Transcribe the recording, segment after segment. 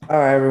All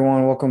right,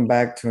 everyone, welcome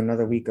back to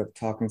another week of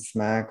Talking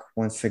Smack.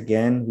 Once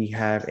again, we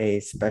have a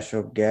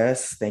special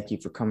guest. Thank you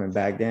for coming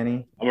back,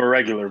 Danny. I'm a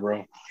regular,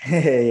 bro.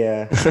 Hey,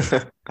 yeah.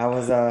 It How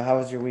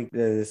was your week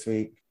this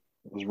week?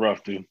 was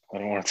rough, dude. I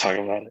don't want to talk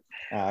about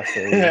I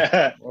feel you.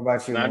 it. What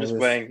about you, No, I'm just Moses?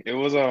 playing. It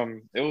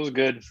was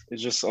good.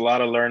 It's just a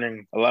lot of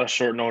learning, a lot of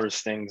short notice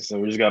things that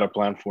we just got to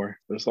plan for.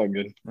 But it's all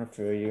good. I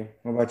feel you.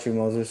 What about you,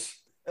 Moses?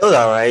 It was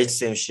all right.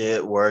 Same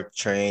shit. Work,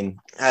 train.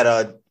 Had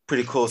a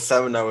pretty cool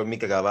seminar with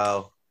Mika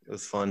Gabal. It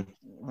was fun.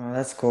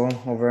 That's cool.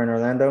 Over in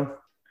Orlando.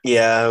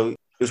 Yeah, it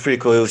was pretty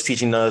cool. It was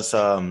teaching us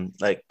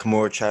like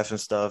Kimura traps and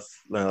stuff.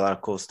 Learned a lot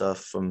of cool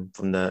stuff from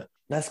that.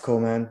 That's cool,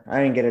 man.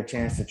 I didn't get a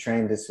chance to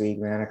train this week,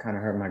 man. I kind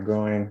of hurt my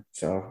groin,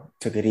 so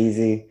took it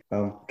easy.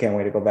 Can't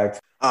wait to go back.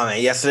 Oh man,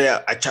 yesterday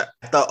I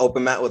thought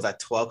open mat was at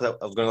 12 'cause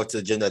I was gonna go to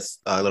the gym that's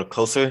a little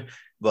closer,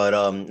 but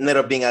ended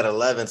up being at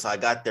 11. So I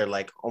got there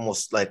like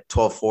almost like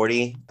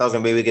 12:40. I was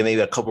gonna maybe get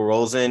maybe a couple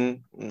rolls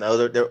in.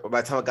 No,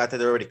 by the time I got there,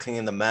 they're already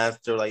cleaning the mats.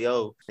 They're like,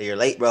 "Yo, you're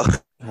late, bro."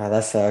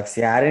 That sucks.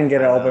 Yeah, I didn't get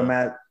an I open know.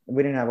 mat.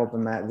 We didn't have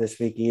open mat this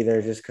week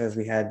either, just because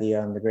we had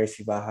the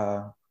Gracie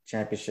Baja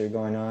Championship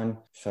going on.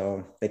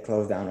 So they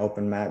closed down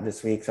open mat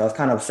this week. So I was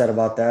kind of upset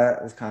about that.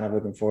 I was kind of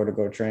looking forward to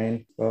go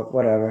train, but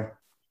whatever.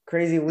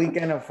 Crazy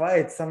weekend of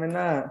fights. I mean,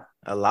 that.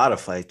 A lot of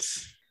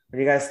fights. What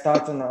are you guys'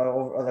 thoughts on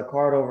the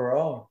card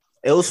overall?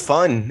 It was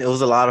fun. It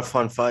was a lot of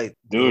fun fight.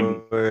 There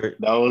Dude, were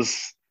that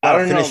was, a I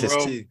lot of don't know, finishes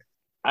bro. too.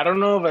 I don't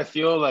know if I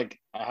feel like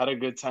I had a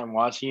good time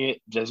watching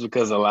it just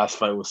because the last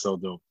fight was so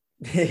dope.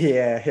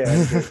 Yeah.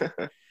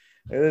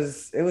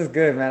 It was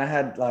good, man. I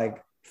had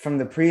like from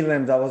the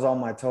prelims, I was on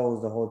my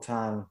toes the whole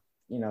time.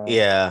 You know,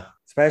 Yeah.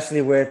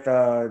 especially with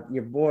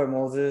your boy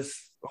Moses.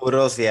 What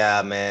else?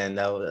 Yeah, man.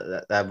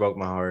 That broke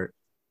my heart.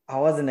 I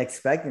wasn't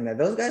expecting that.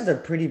 Those guys are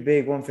pretty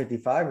big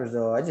 155ers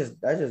though. I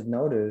just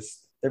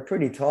noticed they're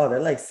pretty tall. They're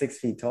like 6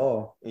 feet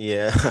tall.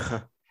 Yeah.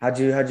 How'd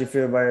you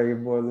feel about your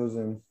boy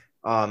losing?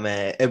 Oh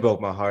man, it broke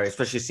my heart,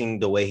 especially seeing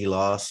the way he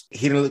lost.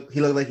 He looked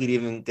like he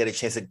didn't even get a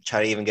chance to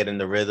try to even get in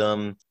the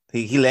rhythm.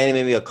 He landed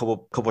maybe a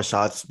couple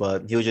shots,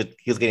 but he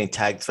was getting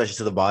tagged, especially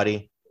to the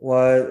body.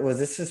 Was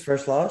this his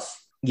first loss?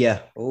 Yeah.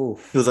 He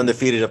Oof. was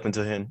undefeated up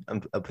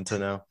until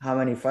now. How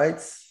many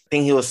fights? I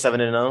think he was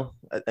 7-0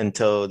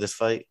 until this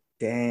fight.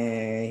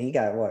 Dang, he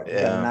got what? He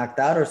got Yeah. knocked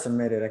out or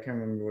submitted? I can't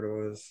remember what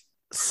it was.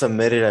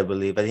 Submitted, I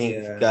believe. I think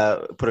he Yeah.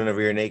 got put in a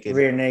rear naked.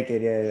 Rear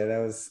naked, yeah, that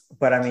was.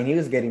 But I mean, he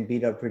was getting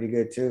beat up pretty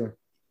good too.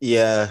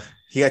 Yeah.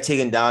 He got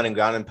taken down and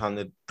ground and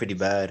pounded pretty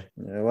bad.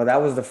 Yeah, well,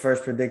 that was the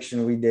first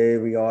prediction we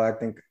did. We all, I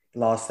think,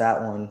 lost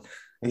that one.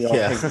 We all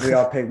Yeah. picked, we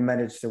all picked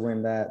Medic to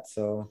win that,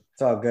 so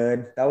it's all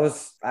good. That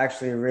was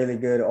actually a really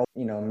good,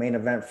 main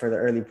event for the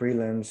early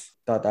prelims.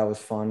 Thought that was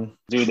fun.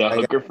 Dude, that I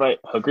got, Hooker fight,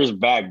 Hooker's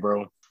back,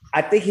 bro.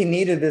 I think he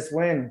needed this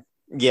win,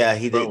 yeah,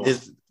 he did. Bro,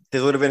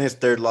 This would have been his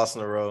third loss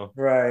in a row.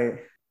 right?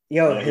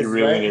 Yo, yeah, he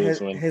really needed his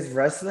this win. his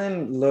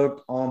wrestling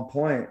looked on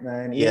point,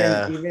 man. Even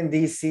Yeah. even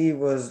DC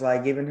was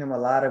like giving him a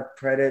lot of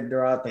credit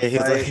throughout the Yeah, he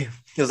was like fight.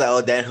 he was like,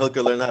 oh, Dan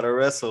Hooker learned how to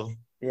wrestle.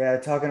 Yeah,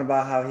 talking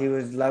about how he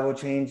was level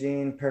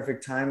changing,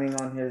 perfect timing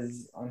on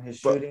his But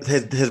shooting.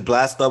 his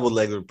blast double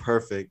legs were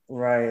perfect.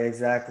 Right,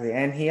 exactly.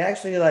 And he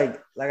actually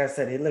like I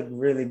said, he looked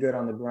really good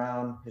on the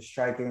ground. His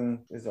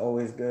striking is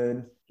always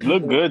good. He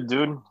looked good,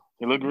 dude.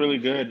 He looked really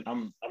good.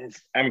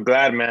 I'm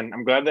glad, man.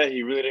 I'm glad that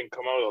he really didn't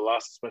come out with a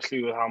loss,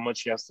 especially with how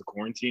much he has to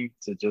quarantine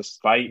to just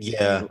fight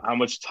Yeah. and how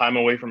much time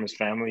away from his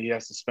family he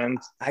has to spend.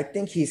 I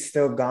think he's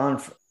still gone.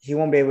 He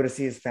won't be able to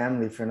see his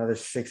family for another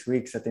 6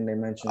 weeks. I think they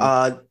mentioned.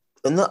 Uh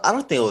no, I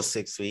don't think it was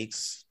 6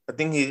 weeks. I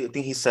think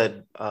he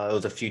said it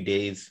was a few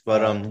days.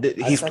 But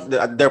I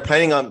thought. they're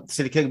planning on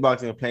City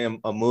Kickboxing are planning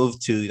a move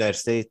to the United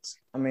States.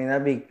 I mean,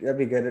 that'd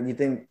be good. You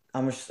think?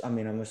 I'm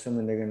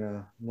assuming they're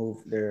gonna move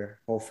their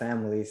whole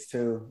families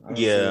too. I don't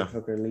see Yeah.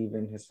 Hooker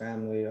leaving his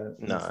family and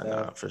No, stuff.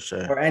 no, for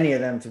sure. Or any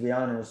of them, to be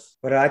honest.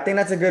 But I think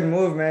that's a good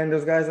move, man.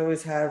 Those guys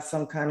always have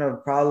some kind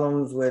of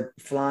problems with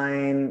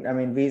flying. I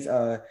mean,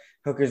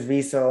 Hooker's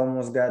visa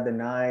almost got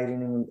denied,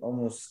 and he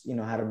almost,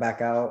 had to back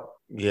out.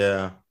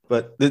 Yeah.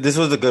 But this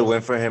was a good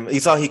win for him. You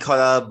saw he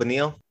caught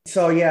Benil?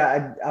 So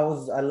yeah,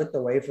 I looked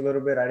away for a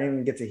little bit. I didn't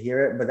even get to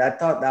hear it, but I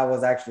thought that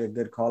was actually a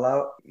good call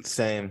out.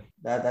 Same.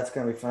 That's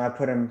gonna be fun. I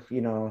put him,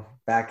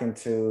 back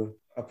into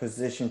a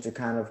position to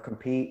kind of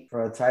compete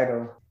for a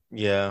title.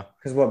 Yeah.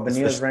 Because what Benil's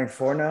Especially, ranked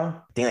four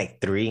now, I think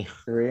like three,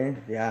 three.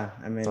 Yeah,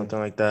 I mean something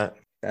like that.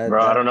 that.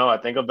 Bro, I That don't know. I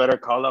think a better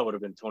call out would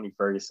have been Tony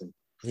Ferguson.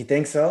 you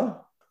think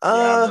so? Yeah,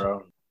 Uh,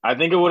 bro. I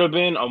think it would have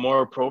been a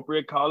more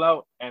appropriate call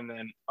out and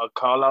then a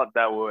call out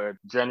that would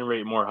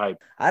generate more hype.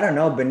 I don't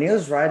know.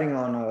 Benil's riding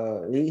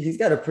on he's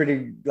got a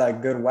pretty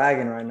like good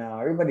wagon right now.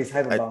 Everybody's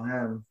hype I, about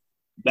him.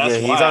 yeah,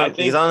 That's why I think,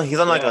 he's on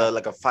yeah,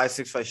 like a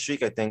 5-6 fight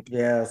streak, I think.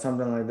 Yeah,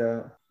 something like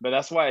that. but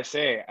that's why I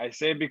say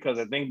because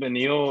I think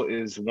Beneil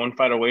is one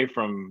fight away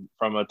from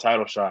a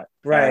title shot,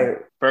 and Right.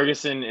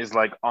 Ferguson is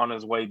like on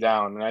his way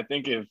down. And I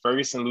think if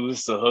Ferguson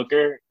loses to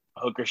Hooker,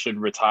 Hooker should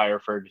retire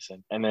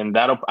Ferguson, and then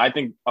I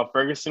think a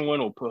Ferguson win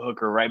will put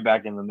Hooker right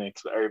back in the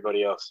mix with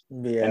everybody else.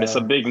 And it's a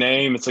Yeah. big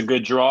name. It's a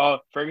good draw.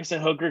 Ferguson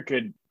Hooker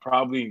could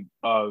probably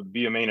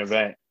be a main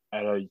event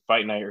at a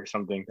fight night or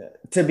something.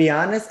 To be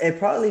honest, it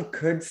probably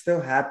could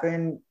still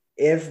happen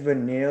if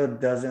Beneil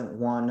doesn't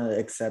want to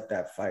accept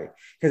that fight.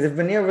 Because if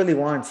Beneil really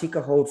wants, he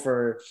could hold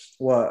for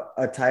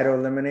a title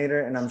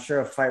eliminator, and I'm sure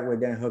a fight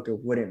with Dan Hooker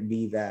wouldn't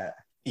be that.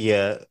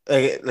 Yeah,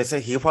 let's say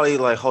he'll probably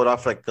like hold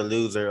off like the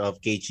loser of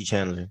Gaethje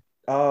Chandler.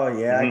 Oh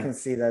yeah, I can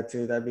see that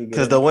too. That'd be good.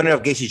 Because the winner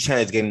of Gaethje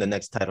Chandler is getting the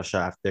next title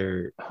shot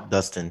after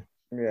Dustin.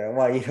 Yeah,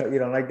 why you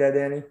don't like that,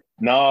 Danny?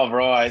 No,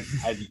 bro.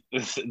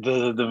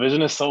 The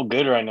division is so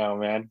good right now,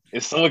 man.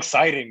 It's so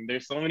exciting.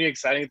 There's so many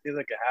exciting things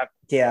that could happen.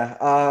 Yeah,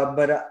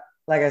 but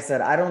like I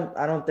said, I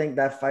don't think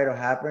that fight will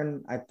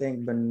happen. I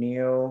think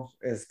Beneil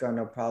is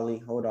gonna probably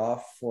hold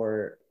off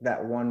for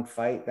that one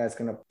fight that's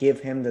gonna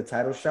give him the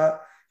title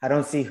shot. I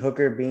don't see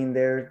Hooker being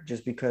there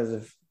just because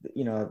of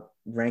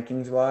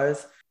rankings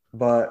wise.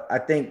 But I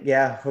think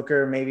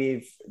Hooker, maybe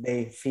if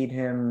they feed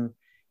him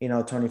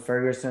Tony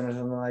Ferguson or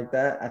something like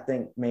that. I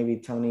think maybe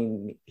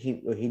Tony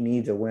he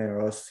needs a win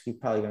or else he's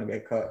probably gonna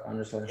get cut.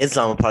 Honestly,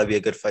 Islam will probably be a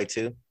good fight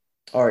too.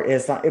 Or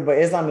Islam, but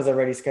Islam is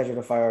already scheduled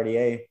to fight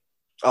RDA.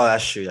 Oh,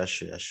 that's true.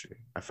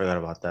 I forgot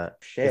about that.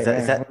 Shit,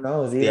 man, who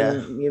knows?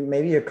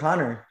 Maybe you're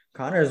Connor.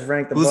 Connor's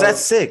ranked above. Who's at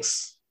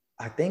 6?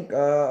 I think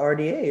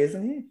RDA,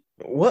 isn't he?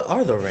 What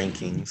are the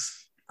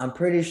rankings? I'm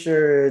pretty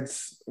sure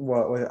it's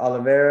with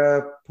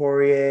Oliveira,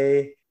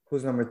 Poirier.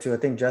 Who's number 2? I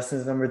think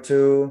Justin's number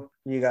 2.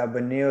 You got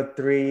Beneil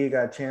 3. You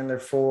got Chandler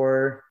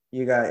 4.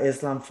 You got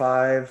Islam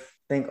 5.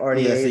 I think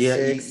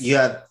RDA 6. You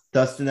got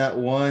Dustin at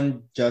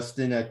 1,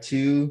 Justin at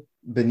 2,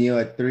 Beneil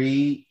at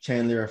 3,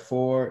 Chandler at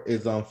 4,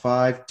 Islam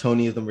 5,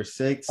 Tony is number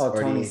 6,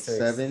 RDA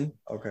 7.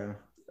 Okay.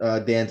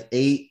 Dan's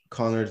 8,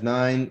 Connor's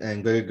 9,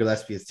 and Gregor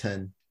Gillespie is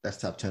 10. That's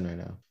top 10 right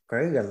now.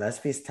 Gregor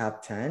Gillespie's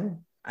top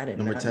 10? I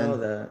didn't know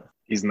that.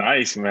 He's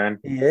nice, man.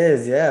 He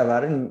is, yeah,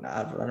 but I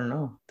don't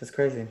know. That's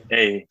crazy.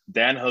 Hey,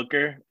 Dan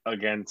Hooker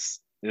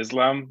against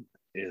Islam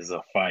is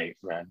a fight,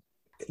 man.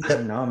 I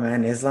don't know,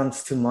 man.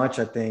 Islam's too much,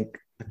 I think.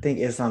 I think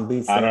Islam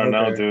beats I don't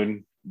know,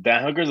 dude.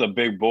 Dan Hooker's a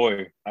big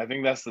boy. I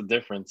think that's the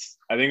difference.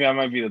 I think that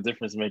might be the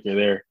difference maker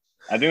there.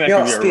 I think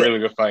that could be a really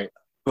good fight.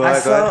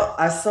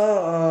 I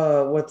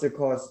saw what's it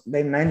called?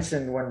 They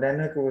mentioned when Dan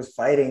Hooker was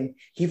fighting,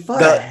 he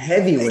fought a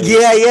heavyweight.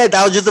 Yeah.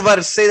 I was just about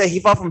to say that he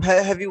fought from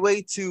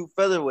heavyweight to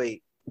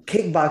featherweight.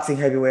 Kickboxing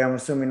heavyweight, I'm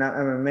assuming, not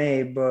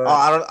MMA, but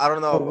I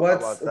don't know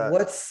about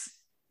that.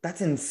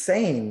 That's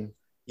insane.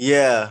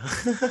 Yeah.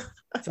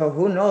 So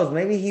who knows?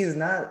 Maybe he's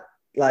not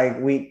like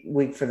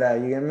weak for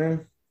that. You get me?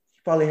 He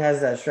probably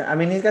has that strength. I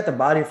mean, he's got the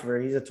body for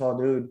it. He's a tall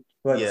dude,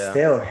 but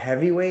still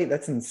heavyweight.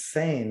 That's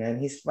insane. And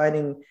he's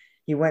fighting.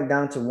 He went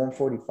down to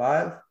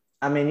 145.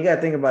 I mean, you got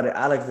to think about it.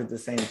 Alex did the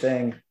same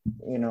thing.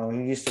 He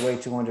used to weigh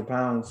 200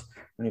 pounds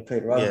when he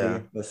played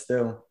rugby, but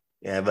still.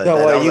 Yeah, but that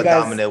was a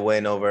dominant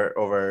win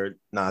over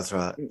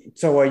Nasrat.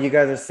 So what you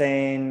guys are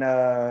saying,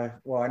 I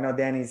know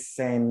Danny's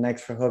saying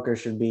next for Hooker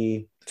should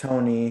be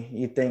Tony.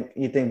 You think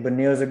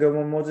Beneil's a good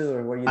one, Moses,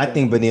 or what do you think? I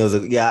think Beneil's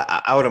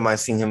I wouldn't mind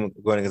seeing him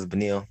going against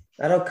Beneil.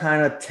 That'll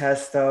kind of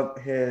test up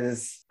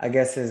his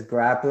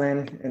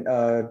grappling, in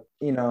a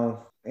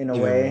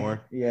Even way.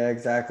 More. Yeah,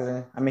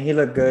 exactly. I mean, he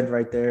looked good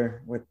right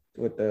there with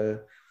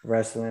the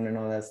wrestling and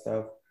all that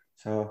stuff.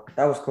 So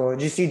that was cool.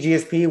 Did you see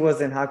GSP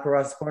was in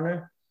Hakuras's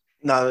corner?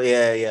 No,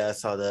 yeah, I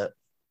saw that.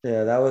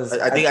 Yeah, that was.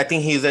 I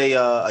think he's a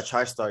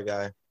TriStar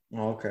guy.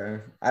 Okay,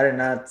 I did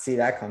not see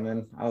that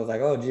coming. I was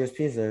like, oh,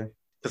 GSP's there.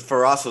 Because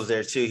Faraz was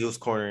there too. He was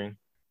cornering.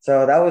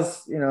 So that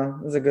was, it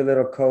was a good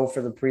little code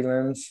for the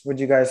prelims. What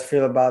do you guys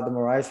feel about the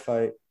Moraes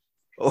fight?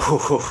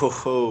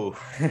 Oh,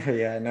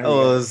 yeah, I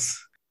know.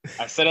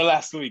 I said it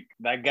last week.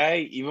 That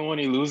guy, even when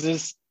he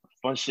loses,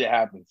 fun shit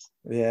happens.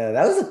 Yeah,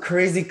 that was a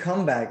crazy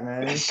comeback,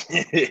 man.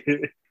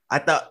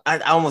 I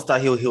almost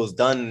thought he was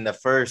done in the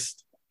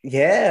first.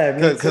 Yeah,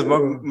 because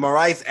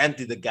Moraes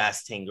emptied the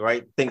gas tank,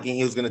 right? Thinking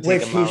he was going to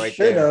take him out right there. Which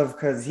he should have,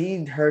 because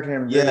he hurt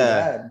him really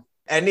bad.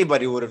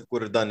 Anybody would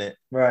have done it,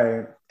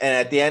 right? And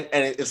at the end,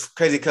 and it's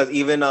crazy because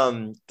even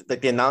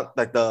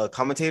the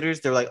commentators,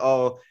 they're like,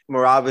 "Oh,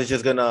 Merab is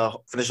just gonna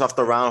finish off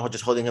the round,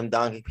 just holding him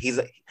down. He's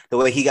the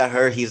way he got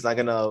hurt, he's not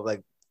gonna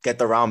get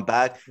the round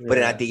back." Yeah. But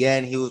then at the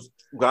end, he was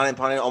ground and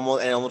pounding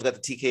almost got the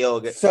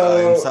TKO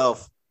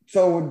himself.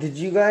 So did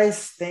you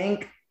guys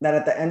think that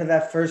at the end of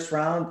that first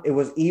round it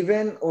was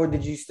even, or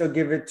did you still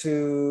give it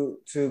to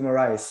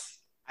Moraes?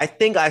 I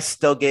think I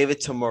still gave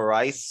it to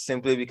Moraes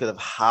simply because of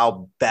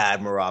how bad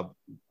Merab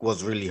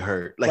was really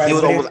hurt. He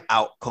was almost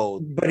out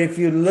cold. But if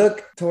you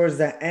look towards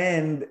the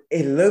end,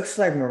 it looks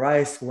like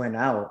Moraes went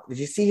out. Did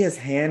you see his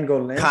hand go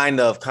limp?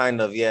 Kind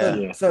of,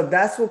 yeah. So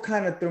that's what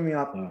kind of threw me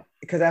off.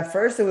 Because at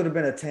first it would have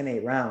been a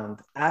 10-8 round.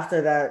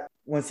 After that,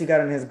 once he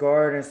got in his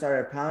guard and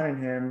started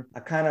pounding him, I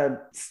kind of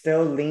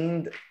still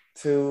leaned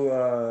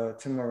to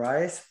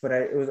Moraes, but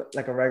it was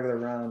like a regular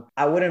round.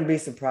 I wouldn't be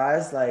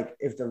surprised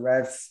if the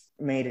refs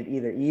made it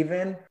either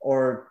even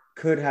or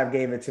could have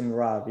gave it to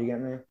Merab. You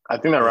get me? I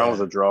think that round was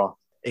a draw.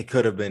 It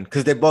could have been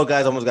because both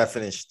guys almost got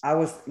finished. That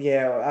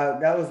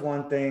was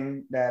one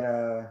thing that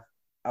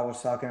I was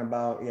talking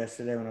about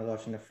yesterday when I was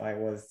watching the fight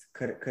was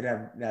could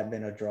have that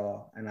been a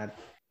draw, and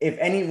if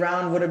any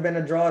round would have been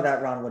a draw,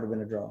 that round would have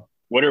been a draw.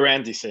 What did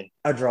Randy say?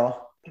 A draw.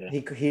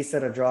 Yeah. He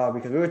said a draw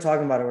because we were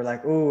talking about it. We're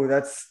like, oh,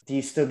 do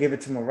you still give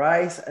it to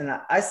Moraes? And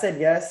I said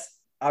yes.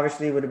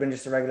 Obviously, it would have been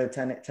just a regular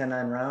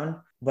 10-9 round.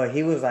 But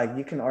he was like,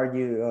 you can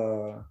argue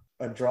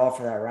a draw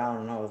for that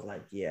round. And I was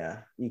like, yeah,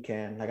 you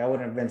can. Like, I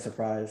wouldn't have been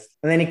surprised.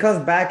 And then he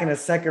comes back in the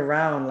second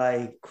round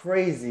like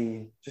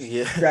crazy.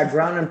 That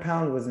ground and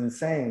pound was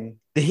insane.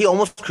 Did he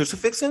almost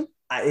crucifix him?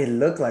 It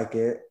looked like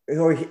it.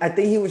 Or I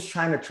think he was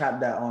trying to trap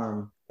that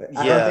arm.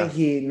 I don't think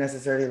he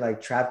necessarily like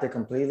trapped it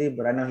completely,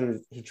 but I know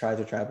he tried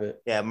to trap it.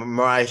 Yeah,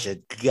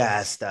 Moraes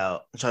gassed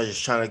out.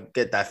 Just trying to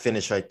get that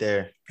finish right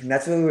there. And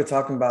that's what we were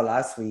talking about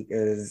last week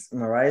is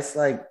Moraes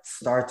like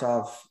starts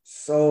off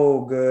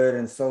so good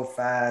and so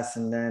fast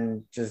and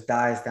then just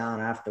dies down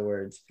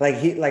afterwards.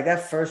 Like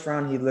that first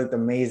round he looked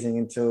amazing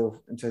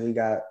until he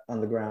got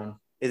on the ground.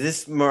 Is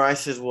this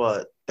Moraes'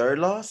 what? Third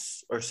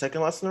loss or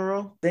second loss in a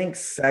row? I think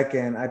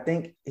second. I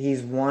think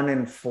he's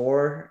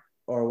 1-4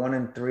 or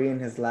 1-3 in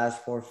his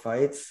last 4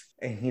 fights,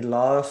 and he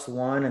lost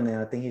 1, and then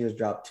I think he just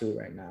dropped 2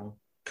 right now.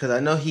 Because I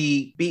know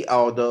he beat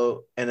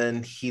Aldo, and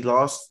then he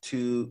lost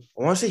to.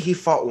 I want to say he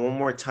fought one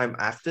more time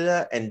after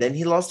that, and then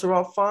he lost to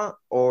Rob Font,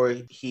 or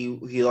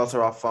he lost to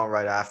Rob Font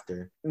right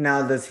after.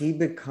 Now, does he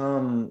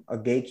become a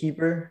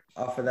gatekeeper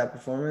off of that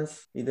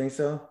performance? You think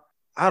so?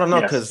 I don't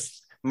know,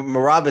 because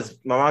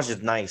Moraes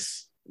is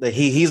nice. Like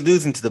he's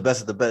losing to the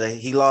best of the best.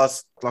 He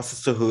lost to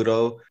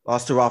Cejudo,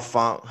 lost to Rob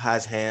Font,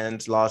 has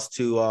hands, lost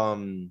to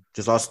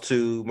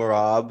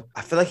Merab.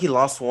 I feel like he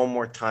lost one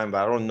more time,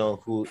 but I don't know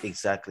who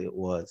exactly it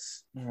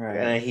was. All right.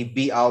 And he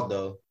beat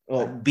Aldo.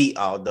 Well, beat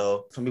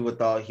Aldo. Some people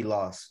thought he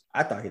lost.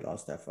 I thought he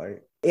lost that fight.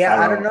 Yeah,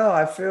 I don't know.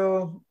 I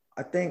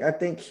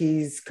think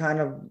he's kind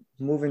of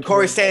moving.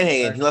 Corey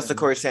Sandhagen. He lost to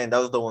Corey Sandhagen. That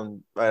was the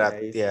one right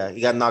after. Yeah,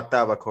 he got knocked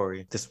out by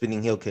Corey. The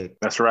spinning heel kick.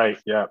 That's right.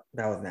 Yeah.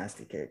 That was a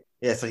nasty kick.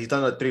 Yeah, so he's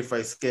done a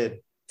 3-fight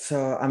skid.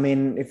 So, I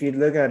mean, if you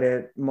look at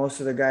it, most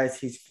of the guys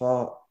he's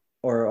fought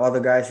or all the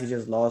guys he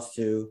just lost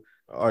to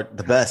are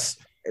the best.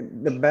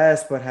 The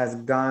best, but has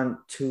gone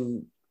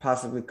to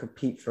possibly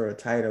compete for a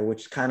title,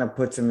 which kind of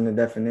puts him in the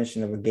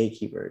definition of a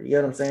gatekeeper. You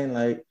know what I'm saying?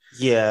 Like,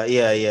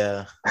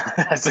 yeah.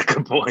 That's a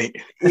good point.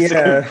 That's a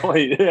good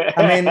point.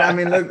 I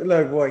mean,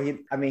 look, boy.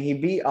 He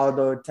beat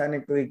Aldo.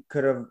 Technically,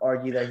 could have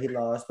argued that he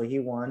lost, but he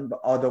won.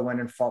 But Aldo went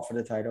and fought for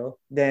the title.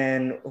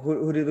 Then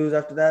who did he lose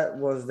after that?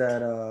 Was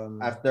that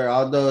after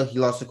Aldo, he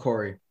lost to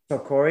Corey. So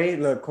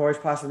Corey's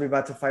possibly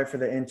about to fight for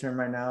the interim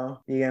right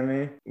now. You get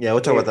me? Yeah, we'll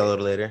talk about that a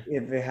little later.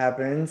 If it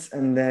happens.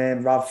 And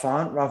then Rob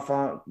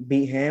Font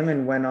beat him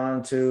and went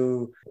on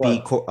to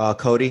beat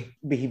Cody.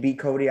 He beat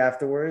Cody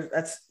afterwards.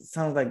 That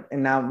sounds like,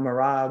 and now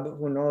Merab,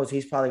 who knows?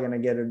 He's probably going to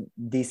get a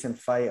decent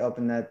fight up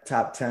in that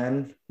top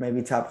 10,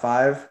 maybe top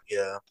 5.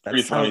 Yeah.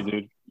 Pretty funny,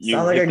 dude.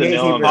 Sound like a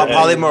gatekeeper.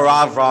 Probably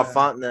Merab, Rob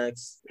Font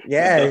next.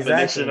 Yeah, the exactly.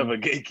 Definition of a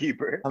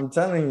gatekeeper. I'm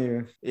telling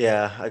you.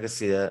 Yeah, I can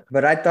see that.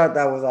 But I thought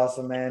that was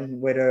awesome,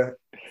 man. Way to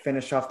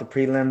finish off the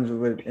prelims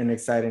with an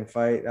exciting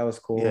fight. That was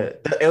cool. Yeah,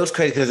 it was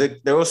crazy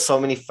because there were so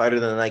many fighter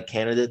of the night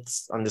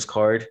candidates on this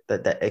card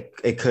that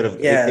it could have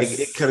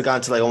it could have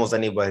gone to like almost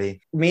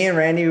anybody. Me and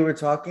Randy, we were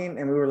talking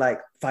and we were like,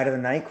 fight of the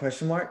night,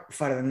 question mark?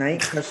 Fight of the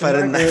night, question fight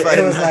mark? Of the night,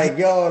 it was like,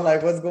 yo,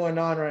 like what's going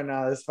on right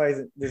now? This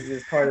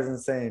card is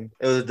insane.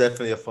 It was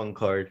definitely a fun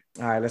card.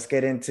 All right, let's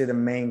get into the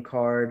main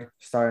card,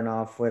 starting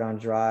off with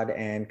Andrade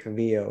and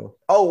Cavillo.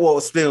 Oh, well,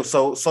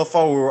 so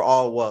far we were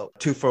all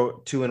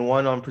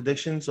 2-1 on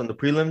predictions on the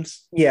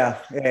prelims. Yeah.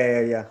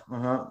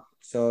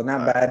 So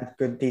not bad,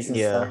 good, decent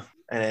stuff.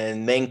 And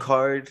then main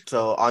card,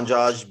 so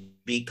Andrade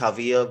beat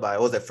Cavillo by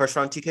first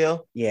round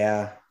TKO?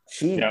 Yeah.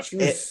 She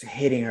was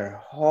hitting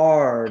her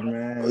hard,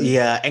 man.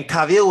 Yeah, and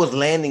Cavillo was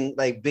landing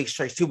like big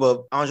strikes too,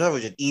 but Andrade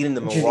was just eating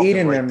them and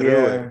walking right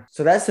through it.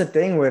 So that's the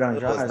thing with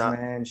Andrade,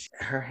 man.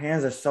 Her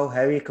hands are so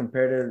heavy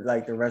compared to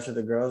like the rest of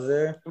the girls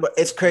there. But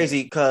it's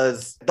crazy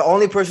because the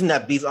only person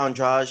that beats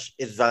Andrade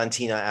is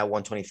Valentina at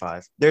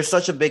 125. There's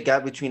such a big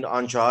gap between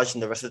Andrade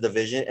and the rest of the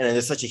division, and then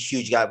there's such a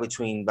huge gap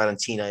between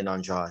Valentina and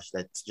Andrade.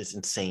 That's just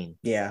insane.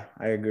 Yeah,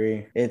 I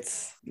agree.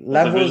 It's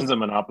levels. The division's a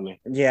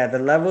monopoly. Yeah, the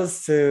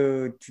levels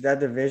to that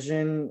division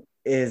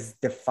is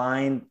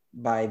defined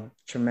by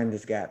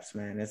tremendous gaps,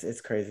 man. It's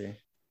crazy.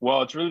 Well,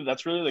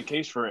 that's really the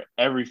case for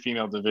every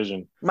female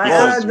division. The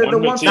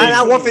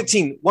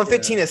 115.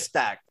 115 is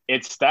stacked.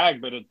 It's stacked,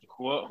 but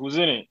who's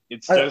in it?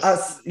 It's just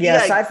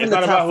aside from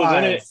the top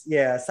 5.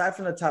 Yeah, aside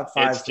from the top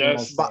 5, it's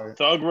just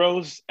Thug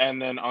Rose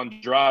and then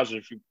Andrade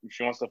if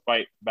she wants to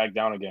fight back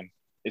down again.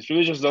 It's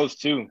really just those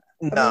two.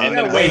 No, and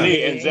then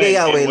Weili and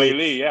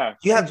Weili, yeah.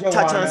 You have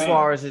Tatiana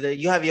Suarez there.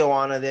 You have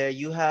Joanna there.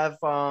 You have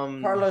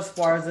Carlos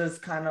Suarez is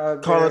kind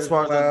of Carlos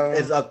Suarez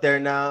is up there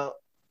now.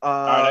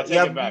 You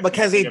have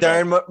Mackenzie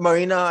Dern,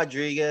 Marina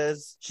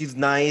Rodriguez. She's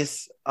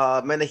nice.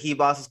 Mena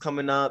Hibas is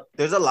coming up.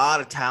 There's a lot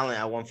of talent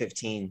at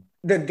 115.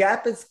 the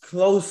gap is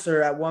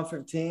closer at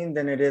 115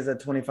 than it is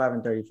at 25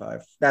 and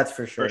 35. That's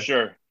for For sure.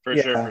 sure. For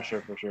sure, Yeah. for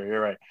sure, for sure.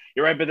 You're right.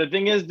 You're right. But the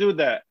thing is, dude,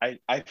 that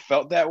I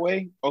felt that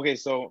way. Okay,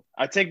 so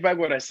I take back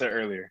what I said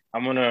earlier.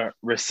 I'm gonna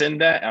rescind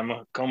that. I'm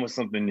gonna come with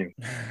something new.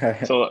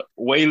 So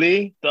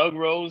Whaley, Doug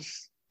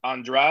Rose,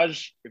 Andrade,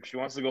 if she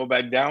wants to go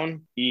back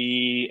down,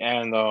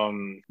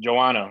 and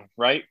Joanna,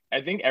 right?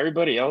 I think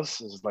everybody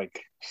else is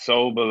like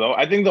so below.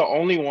 I think the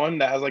only one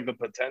that has like the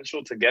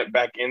potential to get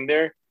back in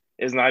there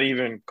is not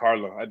even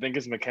Carla. I think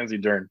it's Mackenzie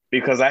Dern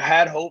because I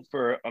had hope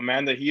for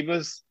Amanda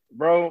Ribas.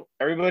 Bro,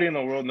 everybody in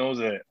the world knows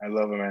that I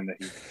love Amanda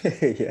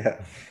Ribas.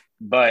 Yeah.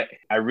 But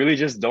I really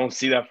just don't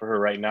see that for her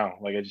right now.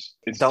 Like it's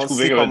Don't too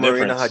big sleep of a on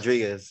Marina difference.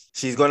 Rodriguez.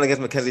 She's going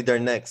against Mackenzie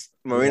Dern next.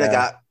 Marina Yeah.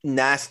 got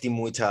nasty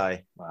Muay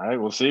Thai. All right,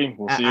 we'll see.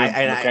 We'll see if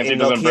I Mackenzie and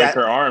doesn't break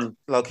her arm.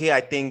 Low-key, I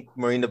think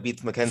Marina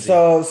beats Mackenzie.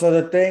 So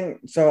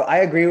I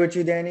agree with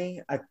you,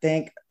 Danny. I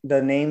think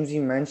the names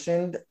you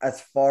mentioned, as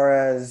far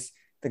as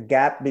the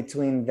gap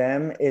between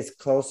them is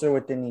closer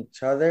within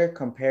each other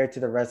compared to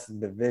the rest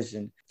of the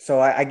division. So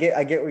I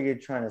get what you're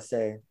trying to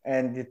say.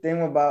 And the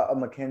thing about a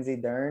Mackenzie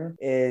Dern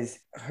is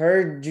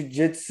her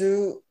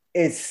jiu-jitsu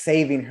is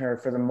saving her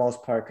for the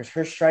most part because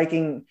her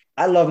striking,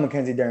 I love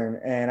Mackenzie Dern,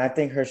 and I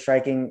think her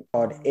striking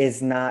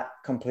is not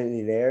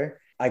completely there.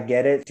 I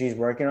get it. She's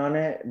working on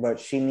it, but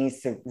she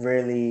needs to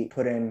really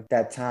put in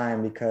that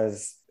time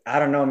because I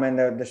don't know, man.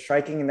 The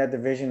striking in that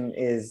division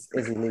is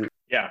elite.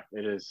 Yeah,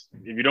 it is.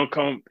 If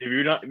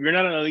you're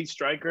not an elite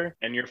striker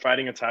and you're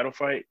fighting a title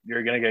fight,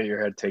 you're gonna get your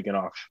head taken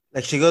off.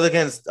 Like she goes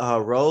against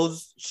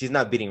Rose, she's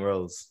not beating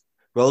Rose.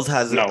 Rose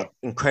has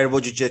incredible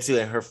jiu-jitsu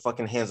and her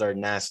fucking hands are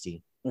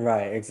nasty.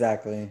 Right,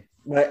 exactly.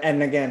 But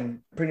and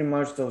again, pretty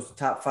much those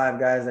top 5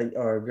 guys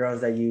or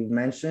girls that you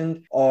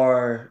mentioned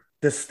are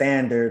the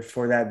standard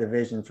for that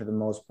division for the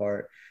most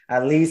part.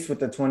 At least with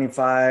the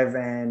 25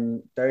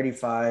 and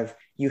 35,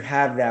 you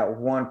have that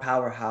one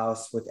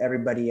powerhouse with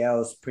everybody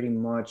else pretty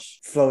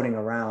much floating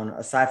around.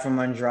 Aside from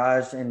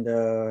Andrade in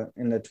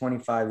the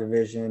 25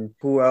 division,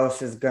 who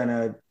else is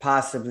gonna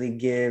possibly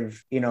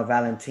give,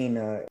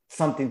 Valentina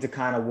something to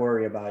kind of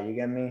worry about? You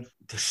get me?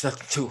 There's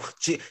nothing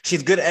to.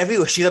 She's good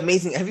everywhere. She's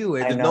amazing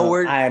everywhere. There's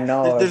I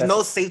know. There's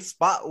no safe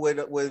spot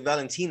with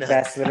Valentina.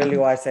 That's literally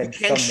why I said you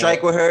can't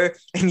strike with her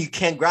and you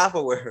can't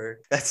grapple with her.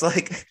 That's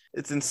like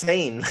it's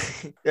insane.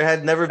 There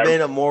had never been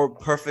a more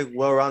perfect,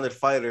 well-rounded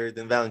fighter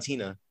than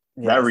Valentina.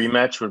 Yes. That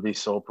rematch would be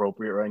so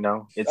appropriate right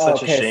now. It's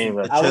such a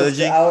shame. So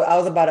I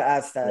was about to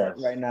ask that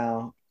right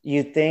now.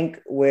 You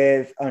think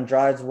with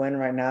Andrade's win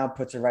right now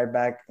puts it right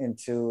back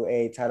into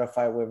a title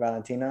fight with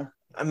Valentina?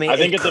 I mean, I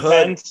think it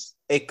depends.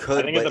 It could.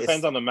 I think it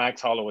depends on the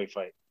Max Holloway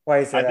fight. Why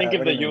you say I think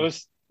if the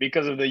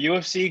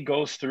UFC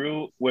goes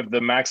through with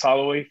the Max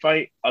Holloway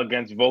fight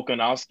against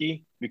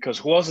Volkanovski, because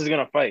who else is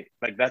gonna fight?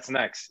 Like that's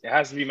next. It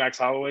has to be Max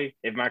Holloway.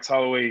 If Max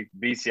Holloway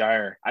beats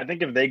Yair, I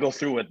think if they go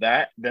through with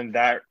that, then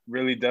that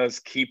really does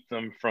keep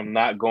them from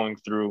not going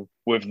through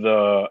with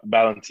the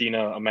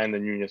Valentina Amanda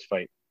Nunes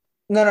fight.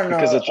 No.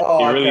 Because it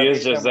really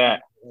is just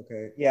that.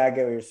 Okay. Yeah, I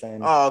get what you're saying.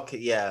 Oh, okay.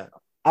 Yeah.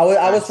 I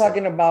was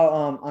talking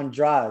about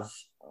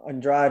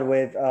Andrade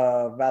with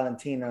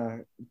Valentina.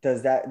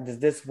 Does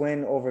this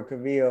win over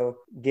Cavillo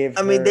give?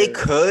 I mean, they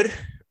could,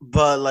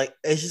 but like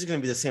it's just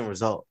gonna be the same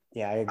result.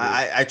 Yeah, I agree.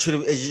 I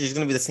truly, it's just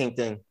gonna be the same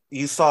thing.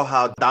 You saw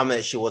how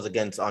dominant she was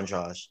against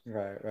Andrade.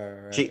 Right.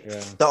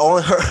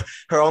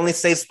 Her only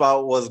safe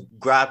spot was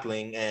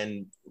grappling,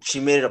 and she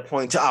made it a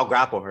point to out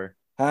grapple her.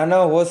 I don't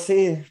know. We'll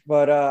see.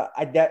 But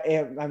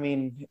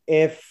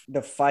if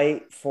the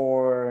fight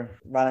for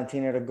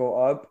Valentina to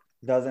go up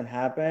doesn't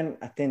happen,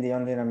 I think the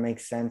only thing that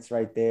makes sense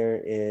right there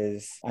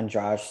is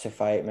Andrade to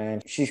fight, man.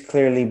 She's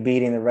clearly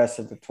beating the rest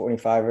of the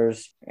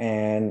 25ers,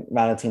 and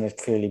Valentina's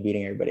clearly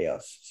beating everybody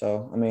else.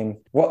 So, I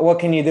mean, what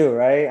can you do,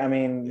 right? I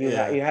mean, you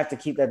have to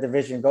keep that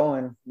division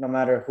going no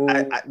matter who.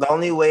 The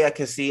only way I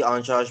can see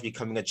Andrade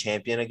becoming a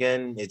champion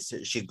again,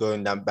 she's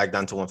going back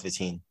down to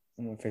 115.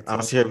 I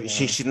don't see her.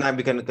 She's not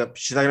going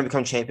to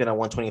become champion at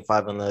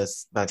 125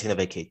 unless Valentina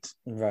vacates.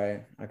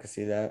 Right, I can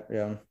see that.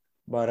 Yeah,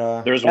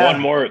 but there's one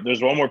more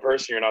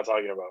person you're not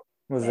talking about.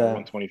 Who's that?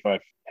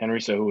 125. Henry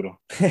Cejudo.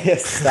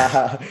 Yes,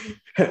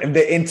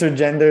 the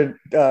intergender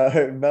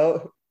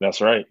belt. That's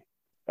right.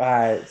 All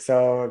right,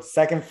 so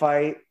second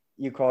fight.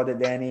 You called it,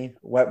 Danny.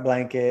 Wet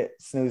blanket,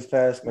 snooze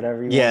fest,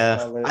 whatever you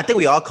want to call it. I think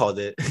we all called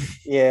it.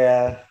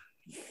 Yeah.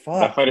 Fuck,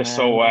 that fight is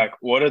so whack.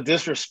 What a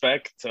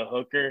disrespect to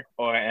Hooker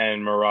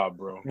and Merab,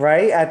 bro.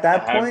 Right? At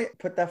that point,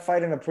 put that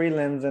fight in the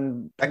prelims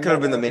and that could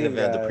have been the main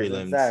event of the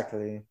prelims.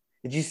 Exactly.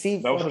 Did you see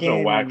that was such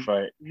a whack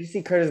fight? Did you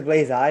see Curtis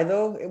Blades' eye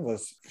though? It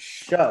was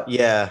shut.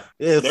 Yeah.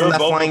 They were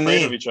both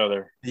afraid of each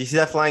other. Did you see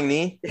that flying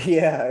knee?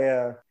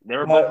 Yeah. They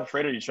were both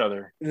afraid of each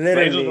other.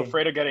 Literally. Blades was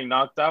afraid of getting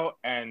knocked out,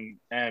 and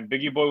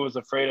Biggie Boy was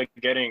afraid of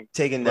getting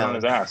taken down on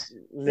his ass.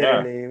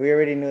 Literally, we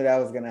already knew that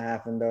was gonna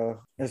happen, though.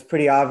 It was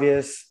pretty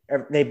obvious.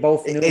 They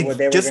both knew what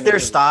they were. Just their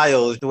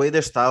styles, the way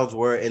their styles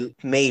were, it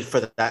made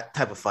for that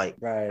type of fight.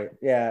 Right.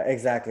 Yeah.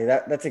 Exactly.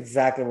 That's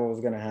exactly what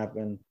was gonna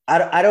happen.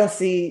 I don't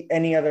see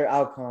any other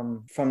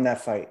outcome from that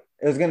fight.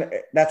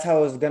 That's how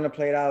it was gonna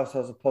play it out. So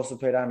it was supposed to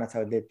play it out, and that's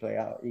how it did play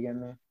out. You get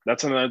me?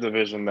 That's another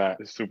division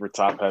that is super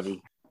top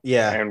heavy.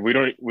 Yeah. And we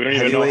don't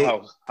even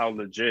know how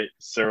legit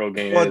Cyril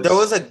Gain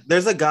is.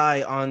 There's a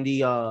guy on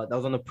the that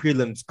was on the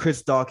prelims,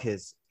 Chris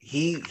Dawkins.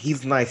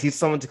 He's nice. He's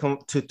someone to come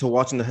to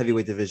watch in the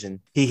heavyweight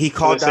division. He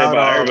called out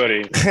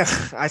everybody.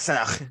 I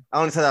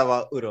only said that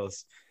about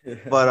Udos.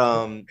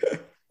 But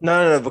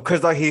no. But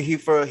Chris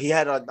Dawkins, he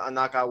had a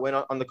knockout win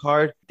on the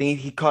card. Then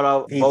he called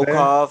out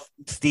Volkov,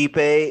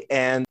 Stipe,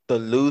 and the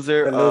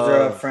loser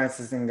of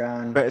Francis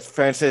Ngannou.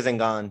 Francis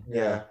Ngannou.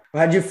 Yeah.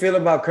 How'd you feel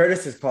about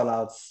Curtis's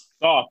call-outs?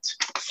 Soft.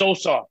 So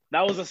soft.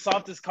 That was the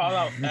softest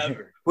call-out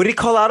ever. What did he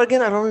call out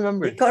again? I don't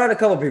remember. He called out a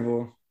couple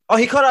people. Oh,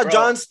 he called out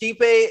John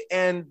Stipe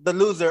and the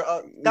loser.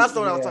 That's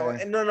the one I was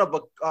talking about.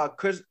 But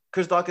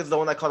Chris Dawkins is the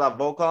one that called out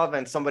Volkov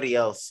and somebody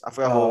else. I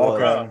forgot who it was.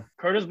 Bro,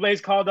 Curtis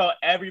Blades called out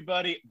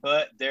everybty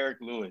but Derek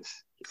Lewis.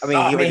 I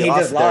mean, he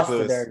just lost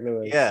to Derek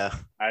Lewis. Yeah,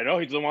 I know.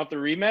 He doesn't want the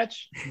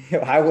rematch.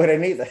 I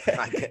wouldn't either.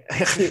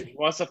 He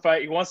wants to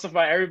fight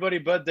everybody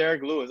but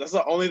Derek Lewis. That's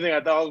the only thing I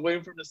thought. I was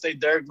waiting for him to say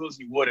Derek Lewis.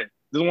 He wouldn't.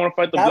 Doesn't want to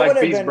fight the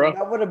Black Beast, bro.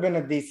 That would have been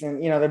a decent.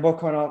 They're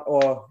both coming off.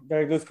 Or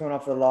Derek Lewis coming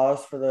off the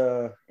loss for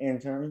the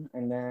interim,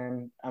 and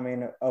then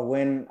a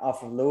win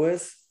off of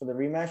Lewis for the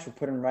rematch would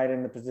put him right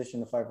in the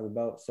position to fight for the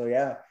belt. So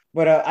yeah,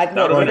 but I that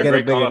would have been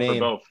a great call for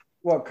both.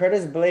 What,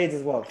 Curtis Blades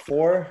is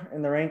 4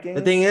 in the rankings?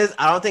 The thing is,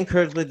 I don't think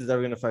Curtis Blades is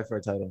ever going to fight for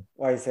a title.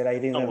 Why you say that?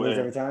 You think he's going to lose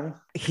every time?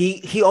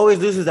 He always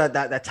loses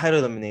that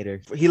title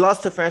eliminator. He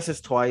lost to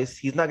Francis twice.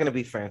 He's not going to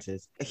beat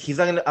Francis. He's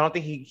not going to. I don't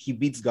think he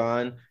beats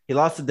Gon. He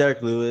lost to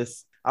Derek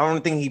Lewis. I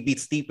don't think he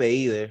beats Stipe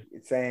either.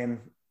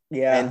 Same.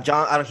 Yeah. And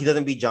John, he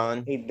doesn't beat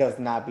John. He does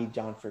not beat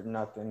John for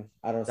nothing.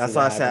 I don't. That's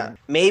why I said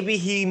maybe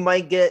he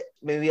might get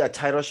a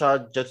title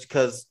shot just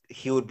because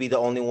he would be the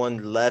only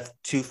one left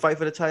to fight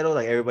for the title.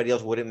 Like everybody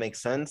else wouldn't make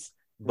sense.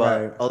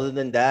 But other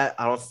than that,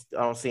 I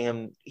don't see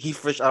him. I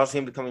don't see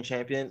him becoming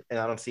champion, and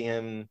I don't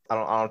think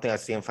I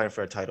see him fighting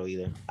for a title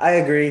either. I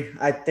agree.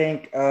 I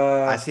think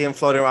I see him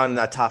floating around in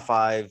that top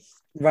 5.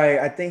 Right.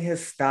 I think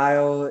his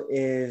style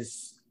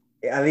is,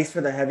 at least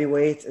for the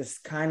heavyweights, is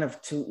kind of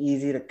too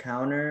easy to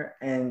counter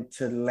and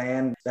to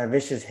land that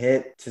vicious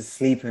hit to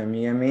sleep him.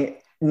 You know what I mean?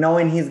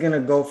 Knowing he's going to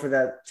go for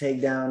that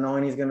takedown,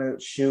 knowing he's going to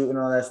shoot and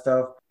all that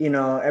stuff.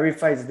 Every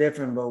fight's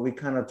different, but we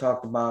kind of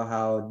talked about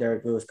how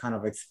Derek Lewis kind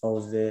of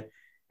exposed it.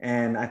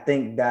 And I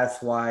think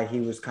that's why he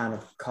was kind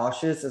of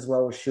cautious as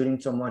well as shooting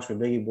so much with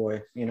Biggie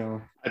Boy,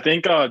 I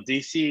think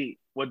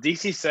what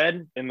DC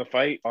said in the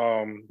fight,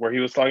 where he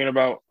was talking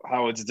about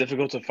how it's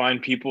difficult to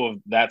find people of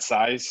that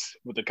size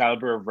with the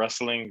caliber of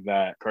wrestling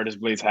that Curtis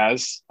Blades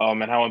has,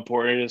 and how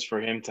important it is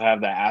for him to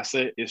have that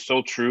asset is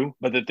so true.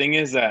 But the thing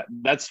is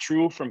that's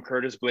true from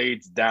Curtis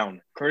Blades down.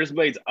 Curtis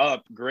Blades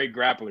up, great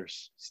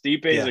grapplers.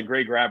 Stipe is a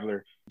great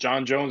grappler.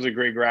 John Jones is a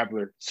great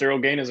grappler. Cyril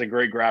Gain is a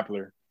great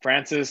grappler.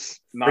 Francis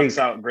knocks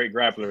out great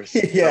grapplers.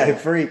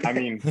 Freak. I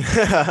mean,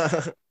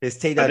 his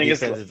takedown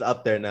defense is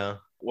up there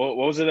now. What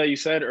was it that you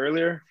said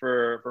earlier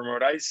for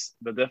Moraes?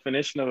 The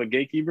definition of a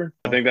gatekeeper?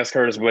 I think that's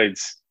Curtis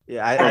Blades.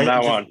 Yeah, from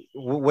now on.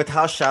 With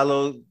how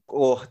shallow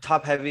or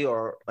top heavy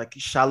or like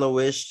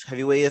shallowish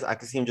heavyweight is, I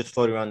can see him just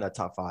floating around that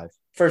top 5.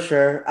 For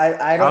sure.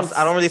 I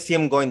don't really see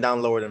him going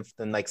down lower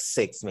than like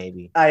 6,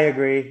 maybe. I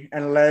agree.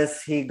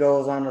 Unless he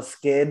goes on a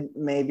skid,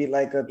 maybe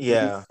like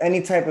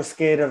any type of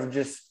skid of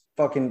just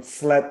fucking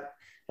slept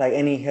like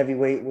any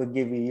heavyweight would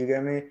give you. You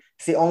get me?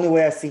 It's the only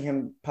way I see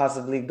him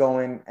possibly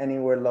going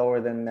anywhere lower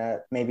than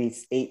that, maybe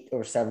 8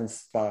 or 7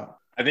 spot.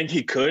 I think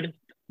he could,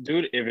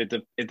 dude. If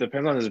it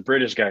depends on this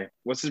British guy.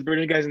 What's this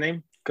British guy's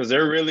name? Because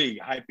they're really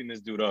hyping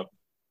this dude up.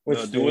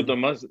 The dude with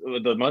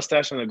the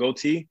mustache and the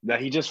goatee that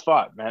he just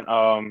fought, man.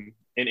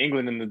 In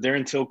England in the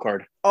Darren Till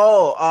card.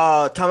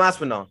 Oh, Tom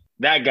Aspinall.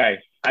 That guy.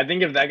 I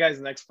think if that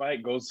guy's next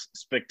fight goes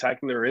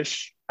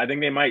spectacular-ish, I think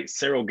they might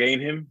Cyril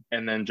Gain him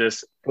and then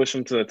just push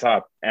him to the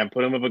top and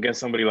put him up against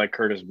somebody like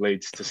Curtis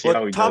Blades to see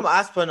how he Tom does.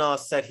 Aspinall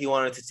said he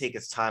wanted to take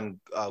his time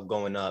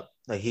going up.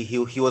 Like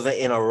he wasn't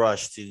in a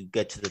rush to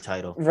get to the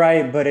title.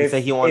 Right, but if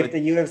the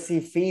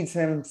UFC feeds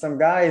him some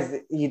guys,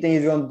 you think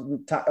he's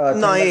going to turn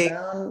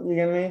down? You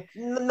get me?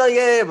 No,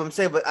 yeah, but I'm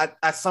saying, but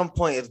at some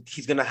point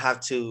he's going to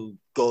have to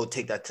go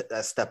take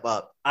that step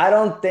up. I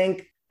don't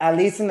think, at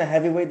least in the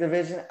heavyweight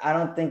division, I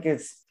don't think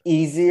it's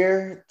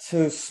easier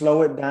to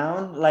slow it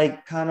down,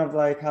 like kind of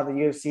like how the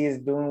UFC is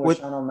doing with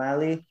Sean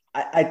O'Malley.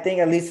 I think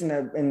at least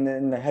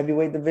in the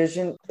heavyweight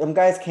division, them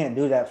guys can't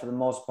do that for the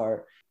most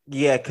part.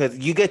 Yeah, because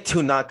you get 2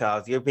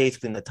 knockouts, you're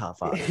basically in the top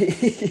 5.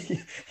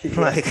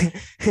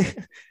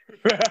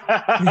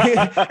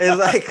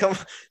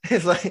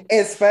 It's like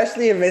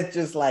especially if it's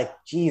just like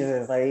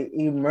Jesus, like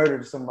you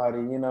murdered somebody,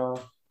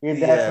 You're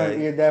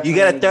definitely. You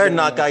get a 3rd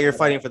knockout, you're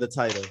fighting for the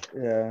title.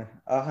 Yeah,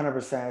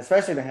 100%.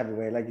 Especially in the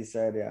heavyweight, like you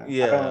said. Yeah.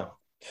 Yeah.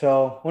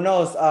 So who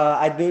knows?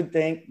 I do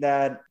think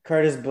that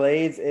Curtis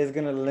Blades is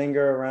gonna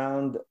linger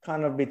around,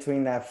 kind of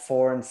between that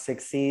 4 and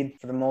 6 seed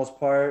for the most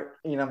part.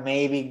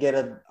 Maybe get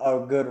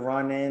a good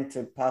run in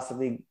to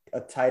possibly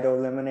a title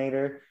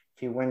eliminator. If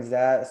he wins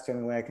that, it's the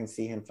only way I can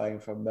see him fighting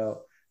for a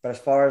belt. But as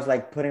far as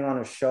like putting on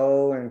a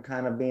show and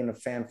kind of being a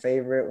fan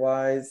favorite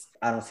wise,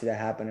 I don't see that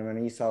happening. I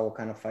mean, you saw what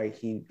kind of fight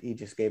he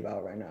just gave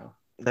out right now.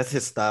 That's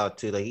his style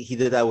too. Like he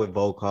did that with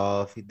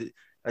Volkov. He did.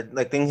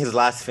 I think his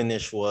last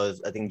finish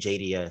was I think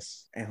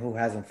JDS. And who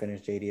hasn't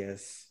finished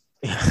JDS?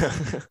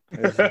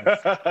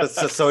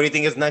 So what do you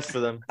think is next for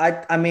them?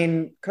 I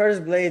mean, Curtis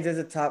Blades is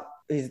a top.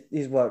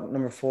 He's what,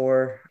 number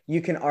 4?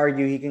 You can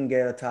argue he can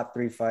get a top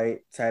 3 fight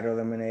title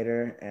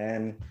eliminator,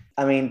 and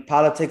I mean,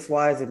 politics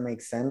wise, it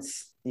makes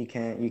sense. You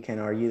can't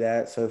argue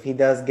that. So if he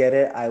does get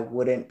it, I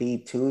wouldn't be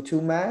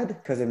too mad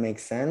because it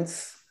makes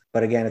sense.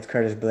 But again, it's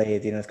Curtis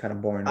Blades. It's kind of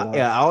boring to watch.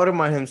 Yeah, I wouldn't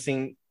mind him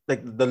seeing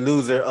like the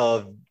loser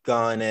of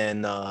Gunn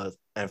and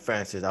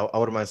Francis. I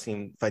wouldn't mind seeing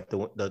him fight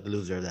the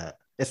loser of that,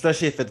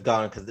 especially if it's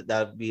Gunn, because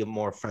that would be a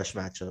more fresh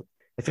matchup.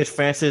 If it's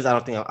Francis, I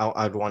don't think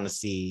I'd want to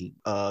see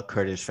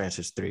Curtis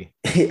Francis 3.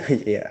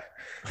 Yeah,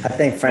 I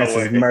think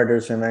Francis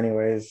murders him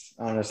anyways.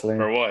 Honestly,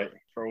 for what?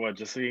 For what?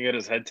 Just so he can get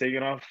his head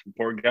taken off?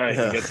 Poor guy.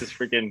 He gets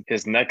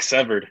his neck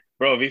severed,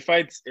 bro. If he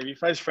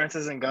fights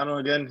Francis Ngannou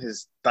again,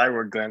 his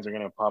thyroid glands are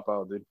gonna pop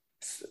out, dude.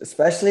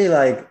 Especially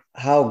like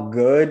how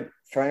good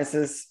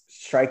Francis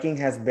striking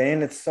has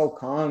been. It's so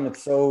calm.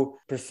 It's so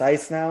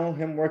precise now.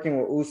 Him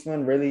working with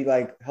Usman really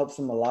like helps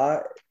him a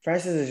lot.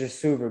 Francis is just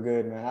super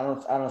good, man.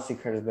 I don't see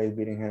Curtis Blades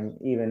beating him,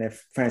 even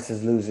if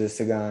Francis loses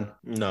to Gunn.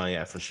 No,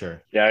 yeah, for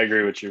sure. Yeah, I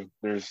agree with you.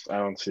 I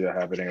don't see that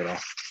happening at all.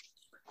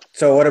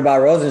 So what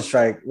about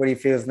Rosenstrike? What do you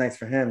feel is next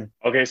for him?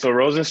 Okay, so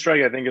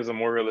Rosenstrike, I think, is a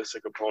more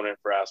realistic opponent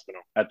for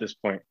Aspinall at this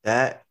point.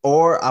 That,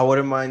 or I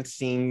wouldn't mind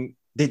seeing.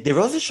 Did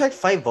Rosenstrike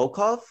fight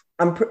Volkov?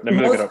 Let me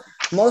look it up.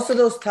 Most of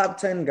those top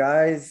 10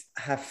 guys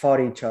have fought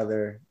each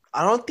other.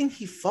 I don't think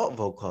he fought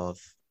Volkov.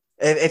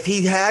 If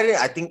he had it,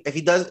 I think if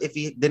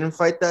he didn't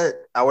fight that,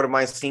 I wouldn't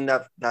mind seeing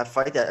that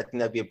fight. I think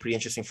that'd be a pretty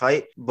interesting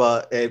fight,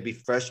 but it'd be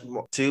fresh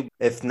too.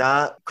 If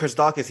not, Chris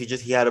Dawkins,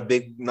 he had a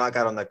big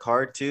knockout on that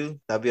card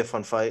too. That'd be a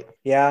fun fight.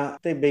 Yeah, I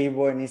think Baby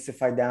Boy needs to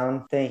fight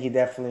down. I think he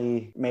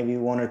definitely maybe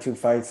 1 or 2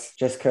 fights,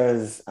 just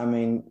because, I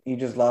mean, you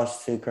just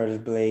lost to Curtis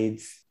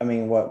Blades. I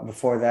mean, what,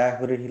 before that,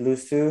 who did he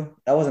lose to?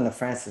 That wasn't a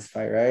Francis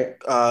fight, right?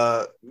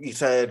 You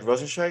said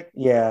Rosenstrike?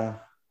 Yeah.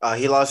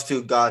 He lost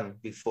to Gunn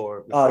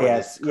before. Oh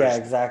yes, yeah,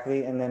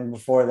 exactly. And then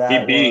before that,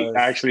 he beat.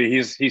 Actually,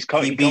 he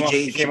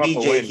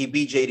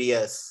beat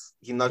JDS.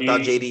 He knocked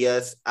out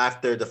JDS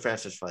after the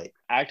Francis fight.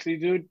 Actually,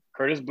 dude,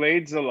 Curtis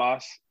Blades a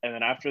loss, and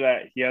then after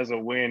that, he has a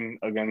win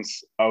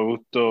against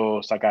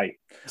Augusto Sakai.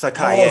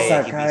 Sakai,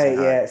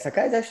 yeah.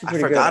 Sakai's actually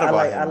pretty good.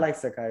 I like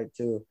Sakai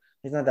too.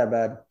 He's not that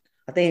bad.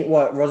 I think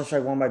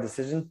Rosenstrike won by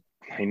decision.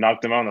 He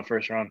knocked him out in the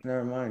first round.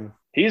 Never mind.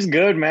 He's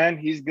good, man.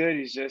 He's good.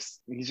 He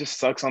just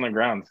sucks on the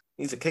ground.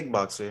 He's a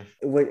kickboxer.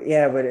 But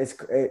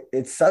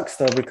it sucks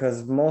though,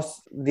 because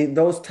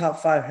those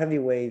top 5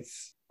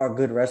 heavyweights are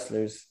good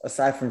wrestlers,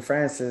 aside from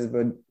Francis.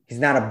 But he's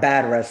not a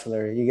bad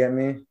wrestler. You get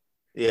me?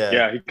 Yeah.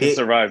 Yeah, he can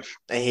survive.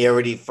 And he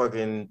already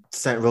fucking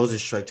sent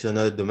Rosenstrike to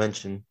another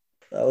dimension.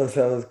 That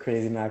was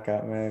crazy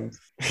knockout, man.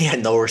 He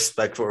had no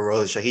respect for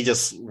Rosenstrike. He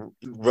just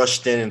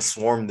rushed in and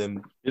swarmed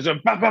him. He's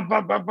like, knocked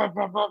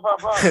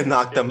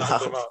him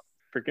out.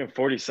 Freaking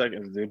 40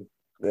 seconds, dude.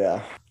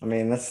 Yeah. I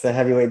mean, that's the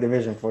heavyweight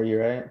division for you,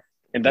 right?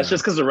 And that's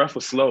just because the ref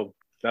was slow.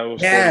 That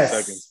was 40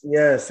 seconds.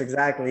 Yes,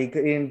 exactly. He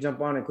didn't jump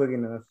on it quick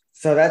enough.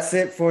 So that's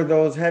it for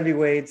those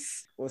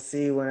heavyweights. We'll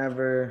see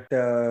whenever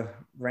the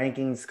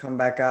rankings come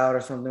back out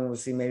or something. We'll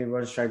see maybe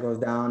Rosenstrike goes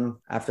down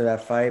after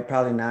that fight.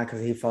 Probably not,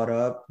 because he fought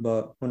up,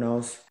 but who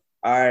knows?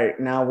 All right,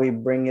 now we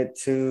bring it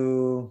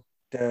to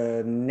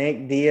the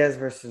Nick Diaz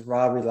versus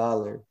Robbie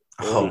Lawler.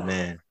 Oh,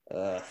 man.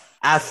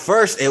 At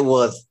first, it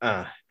was...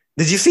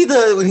 Did you see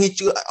when he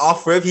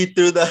off rip? He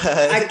threw the.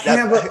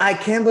 I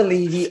can't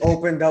believe he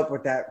opened up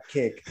with that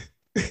kick.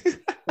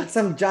 That's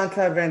some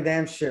Jean-Claude Van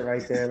Damme shit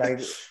right there.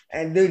 Like,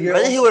 and dude,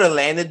 he would have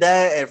landed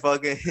that and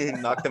fucking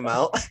knocked him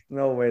out.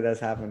 No way that's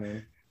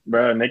happening.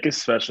 Bro, Nick is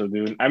special,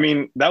 dude. I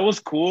mean, that was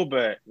cool,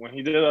 but when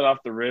he did that off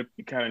the rip,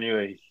 you kind of knew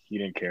that he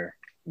didn't care.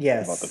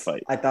 Yes, about the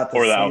fight. I thought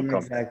the same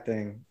exact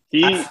thing.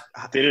 He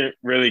didn't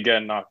really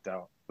get knocked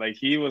out. Like,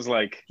 he was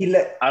like,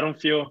 I don't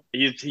feel,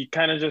 he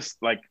kind of just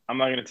like, I'm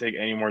not going to take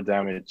any more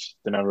damage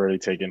than I've already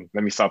taken.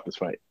 Let me stop this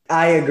fight.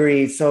 I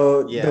agree.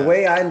 So the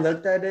way I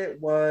looked at it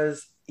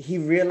was he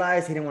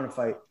realized he didn't want to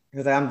fight. He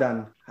was like, I'm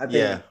done. I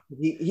think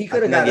he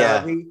could have got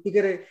up. He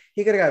could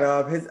have got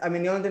up. The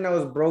only thing that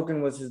was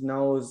broken was his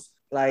nose.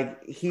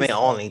 Like, he's the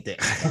only thing.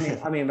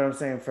 but I'm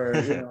saying for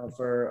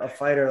for a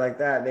fighter like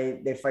that,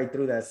 they fight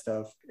through that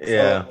stuff.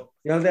 Yeah. So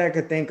the only thing I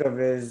could think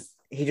of is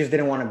he just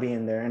didn't want to be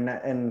in there.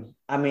 And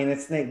I mean,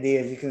 it's Nick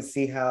Diaz. You can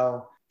see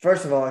how,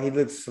 first of all, he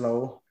looked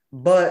slow,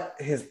 but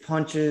his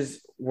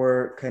punches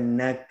were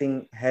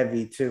connecting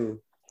heavy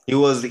too. He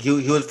was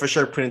for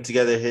sure putting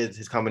together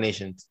his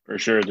combinations. For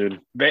sure,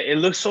 dude. But it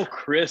looked so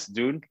crisp,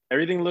 dude.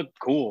 Everything looked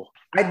cool.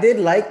 I did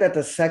like that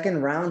the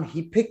second round,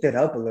 he picked it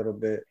up a little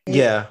bit.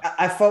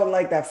 I felt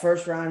like that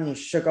first round, he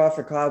shook off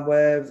the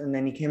cobwebs, and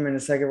then he came in the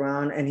second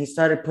round, and he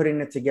started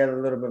putting it together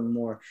a little bit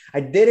more.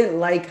 I didn't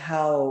like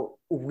how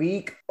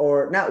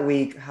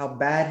how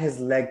bad his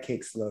leg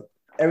kicks look.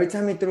 every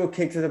time he threw a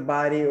kick to the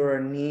body or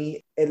a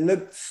knee, it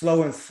looked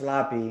slow and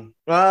sloppy.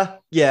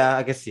 Yeah,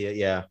 I can see it.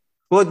 Yeah.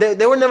 Well,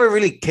 they were never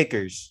really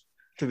kickers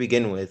to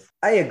begin with.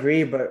 I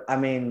agree, but I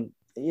mean,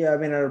 yeah, I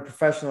mean, at a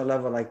professional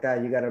level like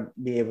that, you got to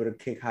be able to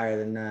kick higher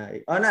than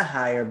that. Or not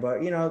higher,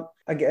 but,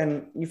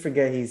 again, you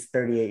forget he's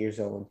 38 years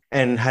old.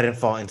 And hadn't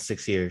fought in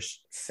 6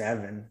 years.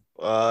 7.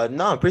 No,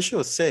 I'm pretty sure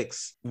it was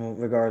 6. Well,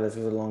 regardless,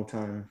 it was a long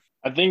time.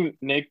 I think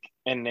Nick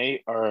and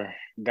Nate are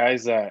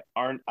guys that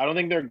aren't. I don't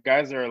think they're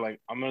guys that are like,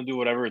 I'm gonna do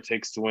whatever it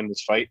takes to win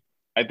this fight.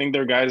 I think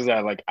they're guys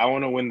that like, I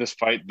want to win this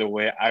fight the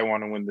way I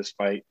want to win this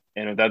fight.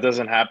 And if that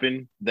doesn't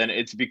happen, then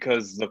it's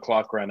because the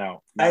clock ran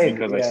out, not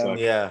because I suck.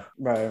 Yeah.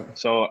 Right.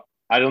 So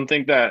I don't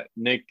think that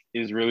Nick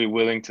is really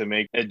willing to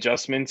make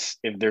adjustments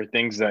if there are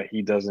things that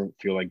he doesn't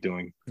feel like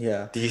doing.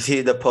 Yeah. Did you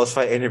see the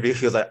post-fight interview?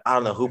 He was like, I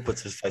don't know who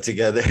puts this fight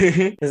together.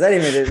 Is that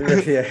even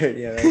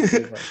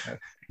yeah.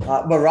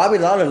 But Robbie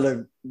Lawler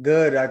looked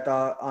good. I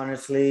thought,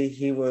 honestly,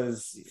 he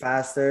was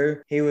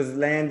faster. He was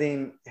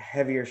landing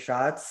heavier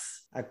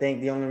shots. I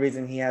think the only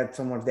reason he had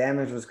so much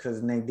damage was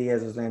because Nick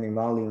Diaz was landing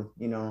volume,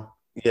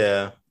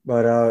 Yeah.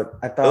 But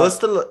I thought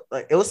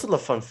it was still a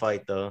fun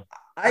fight though.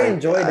 I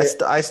enjoyed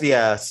it.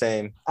 Yeah,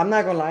 same. I'm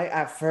not gonna lie.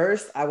 At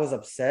first, I was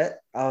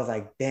upset. I was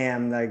like,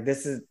 "Damn! Like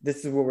this is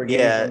what we're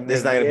getting." Yeah, from this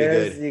is not gonna be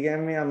good. You get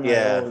me? I'm like,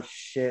 "Oh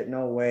shit,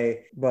 no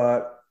way!"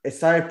 But it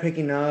started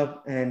picking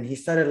up, and he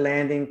started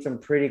landing some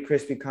pretty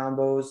crispy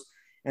combos.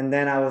 And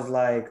then I was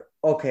like,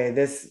 "Okay,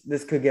 this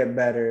could get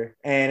better,"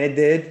 and it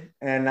did.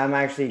 And I'm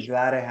actually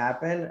glad it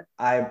happened.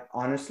 I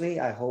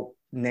hope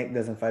Nick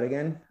doesn't fight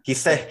again. He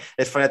said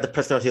it's funny at the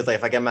press conference. He was like,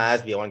 "If I get my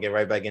ass beat, I want to get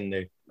right back in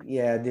there."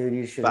 Yeah, dude,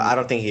 you should. But I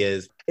don't think he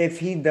is. If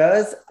he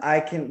does,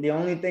 the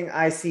only thing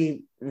I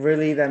see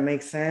really that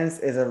makes sense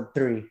is a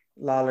 3.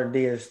 Lawler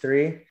Diaz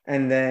 3.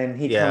 And then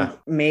he comes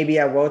maybe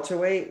at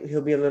welterweight,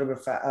 he'll be a little bit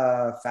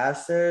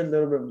faster, a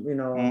little bit,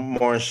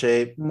 more in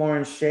shape. More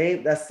in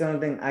shape. That's the only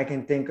thing I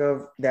can think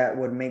of that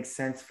would make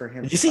sense for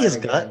him. Did you see his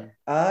gut?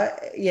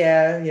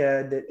 Yeah.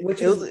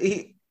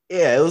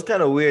 It was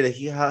kind of weird that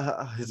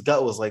his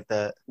gut was like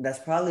that. That's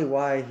probably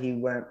why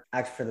he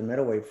asked for the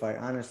middleweight fight,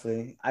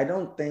 honestly. I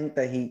don't think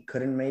that he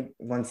couldn't make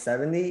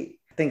 170.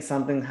 I think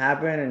something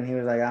happened and he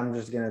was like, I'm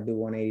just going to do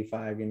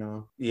 185,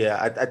 Yeah,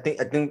 I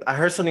think I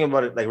heard something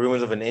about it, like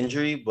rumors of an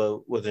injury,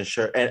 but wasn't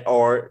sure.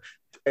 Or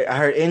I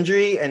heard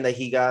injury and that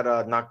he got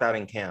knocked out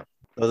in camp.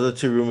 Those are the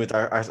 2 rumors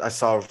I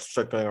saw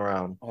circling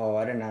around. Oh,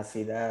 I did not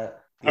see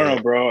that. I don't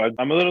know, bro.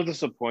 I'm a little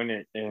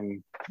disappointed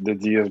in the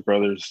Diaz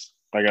brothers,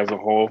 like as a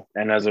whole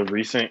and as of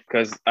recent,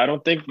 because I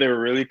don't think they're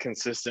really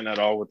consistent at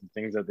all with the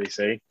things that they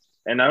say.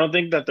 And I don't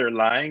think that they're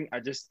lying.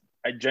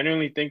 I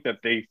genuinely think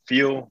that they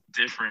feel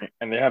different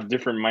and they have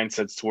different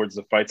mindsets towards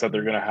the fights that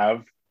they're going to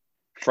have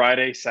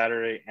Friday,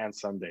 Saturday, and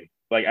Sunday.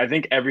 Like, I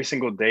think every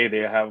single day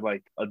they have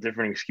like a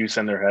different excuse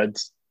in their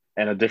heads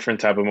and a different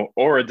type of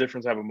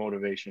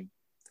motivation.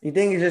 You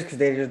think it's just because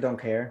they just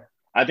don't care?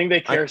 I think they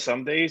care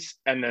some days,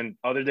 and then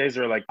other days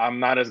they're like, I'm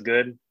not as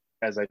good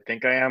as I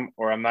think I am,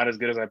 or I'm not as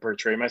good as I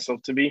portray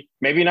myself to be.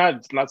 Maybe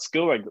not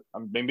skill. Like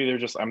maybe they're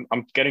just,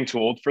 I'm getting too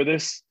old for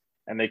this.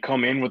 And they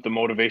come in with the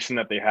motivation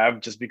that they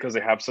have just because they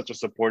have such a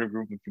supportive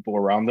group of people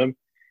around them.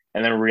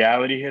 And then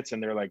reality hits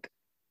and they're like,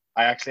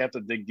 I actually have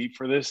to dig deep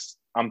for this.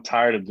 I'm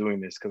tired of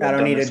doing this because I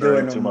don't need to do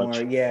it no more.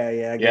 much.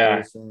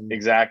 Yeah,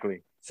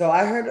 exactly. So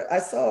I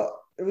saw,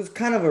 it was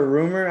kind of a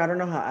rumor. I don't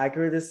know how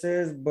accurate this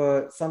is,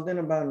 but something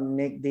about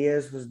Nick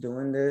Diaz was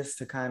doing this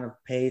to kind of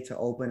pay to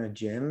open a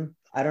gym.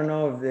 I don't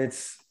know if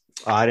it's...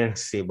 I didn't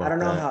see about that. I don't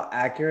know how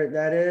accurate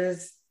that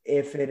is.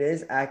 If it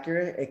is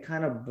accurate, it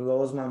kind of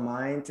blows my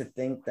mind to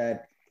think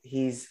that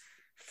he's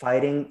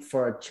fighting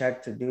for a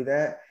check to do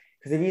that.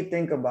 Because if you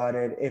think about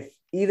it, if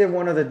either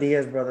one of the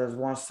Diaz brothers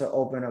wants to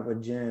open up a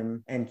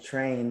gym and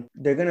train,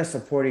 they're going to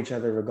support each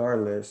other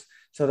regardless.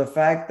 So the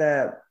fact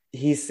that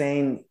he's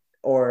saying,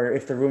 or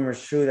if the rumor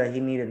is true that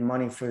he needed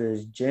money for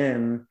his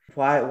gym,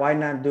 why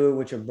not do it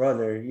with your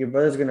brother? Your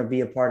brother's going to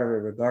be a part of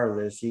it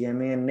regardless. You get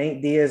me? And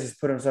Nate Diaz has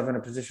put himself in a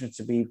position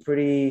to be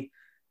pretty,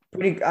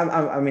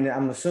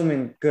 I'm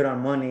assuming good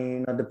on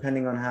money,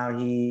 depending on how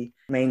he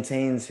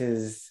maintains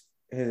his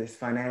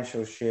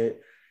financial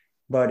shit.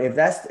 But if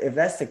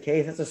that's the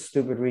case, that's a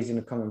stupid reason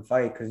to come and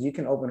fight, because you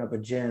can open up a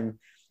gym.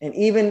 And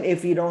even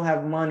if you don't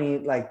have money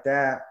like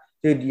that,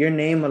 dude, your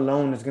name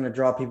alone is going to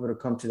draw people to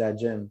come to that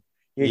gym.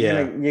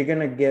 You're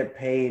gonna get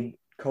paid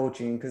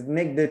coaching, because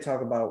Nick did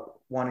talk about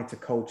wanting to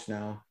coach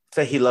now.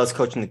 Say he loves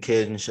coaching the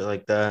kids and shit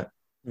like that.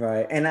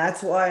 Right. And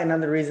that's why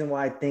another reason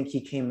why I think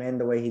he came in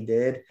the way he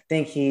did. I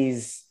think he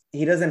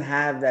doesn't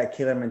have that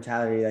killer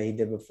mentality that he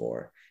did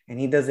before, and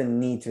he doesn't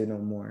need to no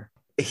more.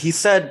 He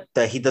said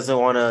that he doesn't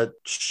want to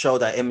show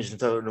that image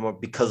anymore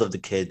because of the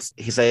kids.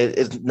 He said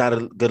it's not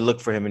a good look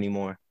for him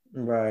anymore.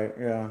 Right.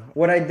 Yeah.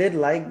 What I did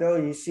like though,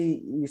 you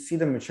see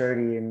the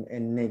maturity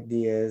in Nick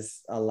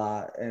Diaz a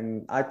lot,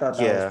 and I thought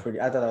that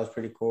was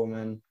pretty cool,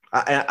 man.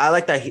 I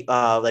like that he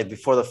like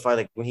before the fight,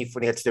 like when he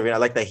got to the ring, I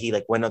like that he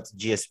like went up to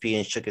GSP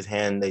and shook his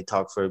hand. They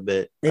talked for a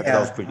bit. Yeah, that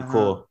was pretty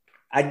cool.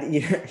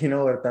 You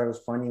know what I thought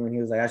was funny when he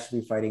was like, I should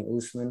be fighting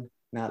Usman.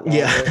 not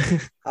Yeah.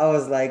 Lawler. I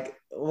was like,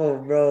 oh,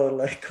 bro,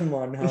 like, come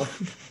on now.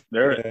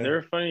 Yeah. They're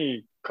a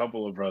funny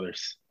couple of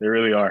brothers. They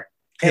really are.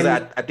 Because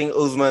And I think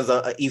Usman's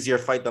a easier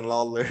fight than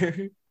Lawler.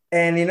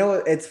 and you know,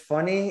 it's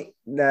funny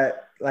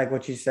that like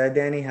what you said,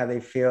 Danny, how they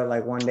feel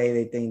like one day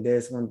they think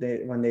this, one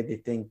day they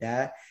think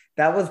that.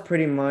 That was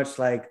pretty much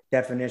like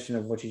definition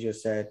of what you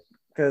just said.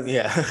 Because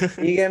Yeah.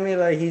 you get me?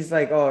 Like he's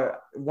like, oh,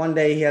 one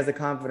day he has the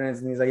confidence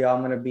and he's like, yo,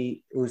 I'm gonna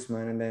beat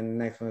Usman, and then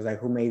the next one is like,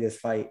 who made this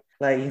fight?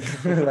 Like,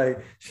 like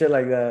shit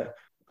like that.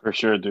 For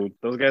sure, dude.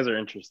 Those guys are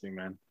interesting,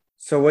 man.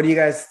 So what do you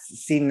guys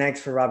see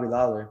next for Robbie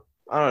Lawler?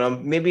 I don't know.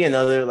 Maybe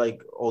another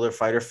like older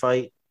fighter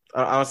fight.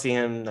 I don't see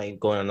him like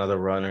going another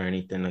run or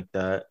anything like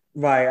that.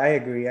 Right, I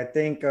agree. I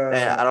think And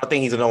I don't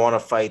think he's gonna want to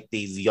fight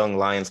these young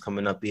lions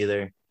coming up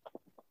either,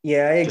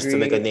 yeah, I just to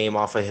make a agree. name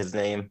off of his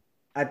name.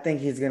 I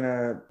think he's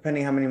gonna,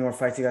 depending how many more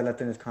fights he got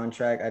left in his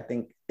contract, I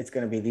think it's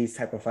gonna be these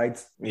type of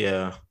fights.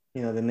 Yeah.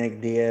 You know, the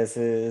Nick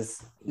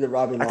Diaz's, the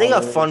Robbie I think a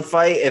Lawlers. fun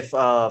fight, if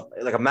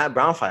like a Matt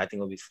Brown fight, I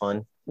think would be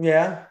fun.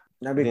 Yeah,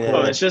 that'd be Yeah. cool.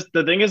 Oh, it's just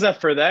the thing is that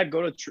for that,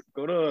 go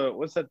to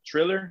what's that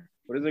Triller?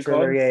 What is it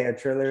Triller, called? yeah,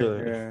 Triller.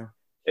 Triller.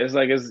 It's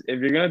like if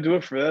you're gonna do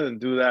it for that, then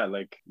do that.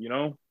 Like, you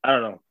know, I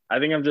don't know. I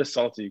think I'm just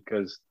salty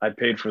because I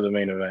paid for the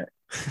main event.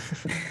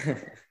 Yeah.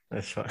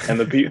 That's fine. And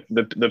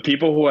the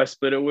people who I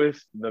split it with,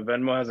 the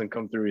Venmo hasn't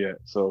come through yet.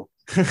 So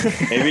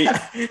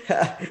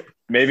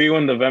maybe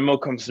when the Venmo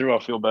comes through, I'll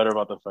feel better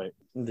about the fight.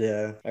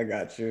 Yeah, I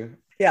got you.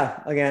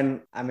 Yeah,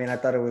 again, I mean, I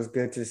thought it was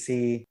good to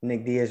see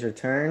Nick Diaz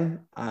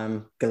return.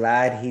 I'm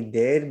glad he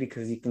did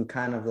because you can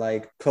kind of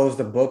like close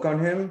the book on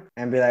him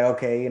and be like,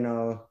 okay, you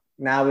know,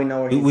 now we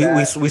know where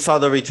he's at. we saw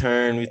the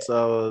return. We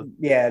saw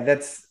Yeah,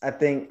 that's I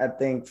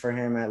think for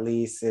him at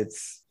least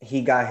it's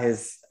he got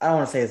his I don't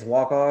want to say his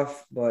walk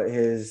off, but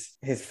his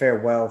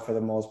farewell for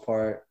the most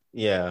part.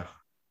 yeah.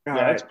 All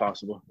Yeah, right. it's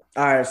possible.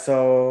 All right,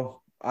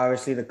 so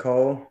obviously the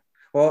Cole.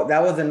 Well,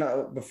 that was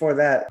another before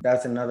that.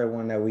 That's another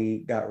one that we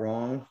got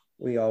wrong.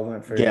 We all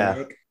went for Yeah.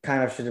 Nick.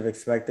 Kind of should have I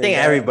expected. think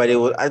that. everybody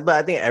was. But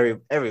I think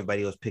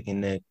everybody was picking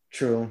Nick.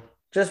 True,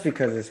 just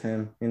because it's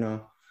him, you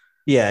know.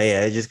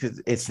 Yeah. Just because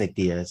it's Nick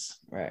Diaz.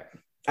 Right.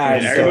 I All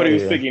mean, right. everybody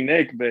was yeah. picking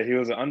Nick, but he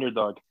was an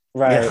underdog.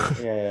 Right.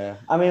 Yeah. Yeah.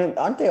 I mean,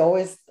 aren't they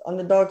always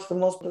underdogs for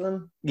most of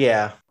them?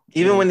 Yeah.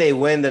 Even when they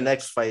win the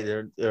next fight,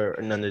 they're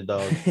an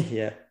underdog.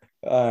 Yeah.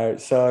 All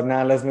right. So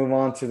now let's move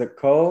on to the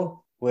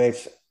Cole,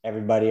 which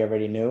everybody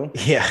already knew.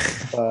 Yeah.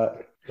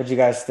 But what do you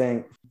guys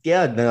think?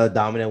 Yeah, another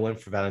dominant win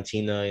for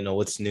Valentina. You know,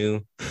 what's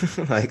new?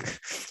 Like,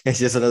 it's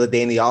just another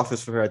day in the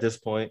office for her at this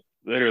point.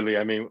 Literally,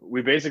 I mean,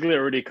 we basically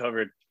already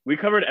covered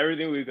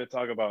everything we could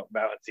talk about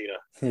Valentina.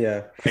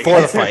 Yeah. Before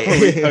the fight.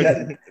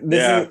 This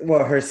Yeah. is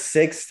what her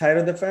sixth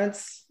title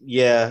defense.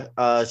 Yeah,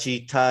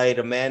 she tied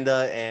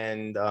Amanda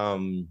and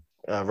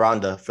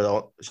Ronda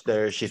for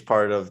she's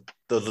part of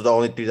those are the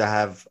only three that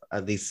have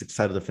at least 6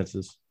 title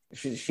defenses.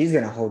 She's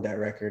gonna hold that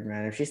record,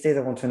 man. If she stays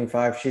at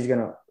 125, she's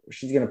gonna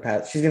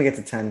pass. She's gonna get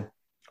to 10.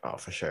 Oh,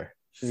 for sure.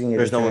 She's gonna get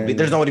There's to no 10 one.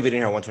 There's nobody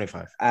beating her at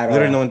 125. at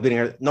Literally, all. no one beating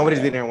her. Nobody's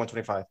At beating her all. at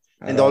 125,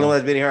 At and the only all. one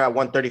that's beating her at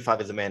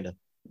 135 is Amanda.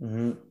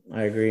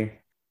 I agree.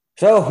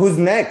 So who's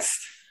next?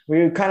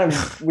 We kind of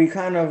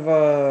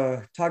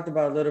talked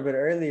about a little bit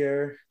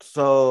earlier.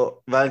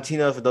 So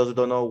Valentina, for those who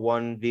don't know,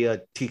 won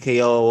via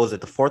TKO. Was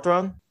it the 4th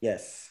round?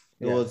 Yes.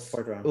 It Yeah, was.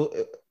 fourth round.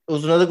 It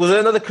was another. Was it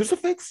another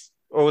crucifix?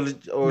 Or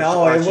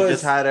No, it she was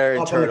just had her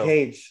in up on the turtle.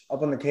 cage.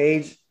 Up on the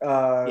cage.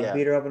 Yeah.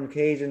 Beat her up on the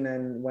cage and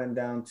then went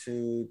down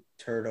to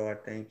turtle, I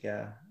think.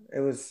 Yeah. It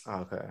was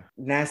Oh, okay.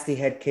 nasty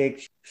head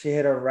kick. She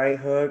hit a right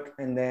hook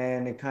and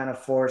then it kind of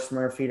forced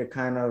Murphy to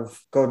kind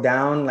of go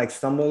down, like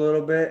stumble a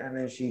little bit. And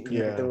then she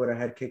connected with a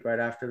head kick right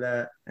after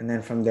that. And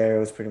then from there, it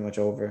was pretty much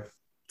over.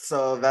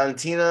 So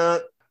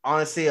Valentina,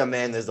 honestly,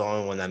 Amanda's the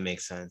only one that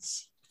makes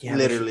sense. Yeah,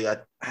 Literally,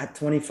 at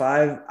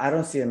 25, I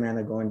don't see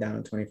Amanda going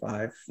down to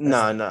 25.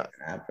 no. Not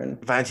happen.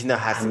 Valentina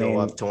has to go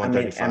up to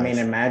 135. I mean,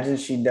 imagine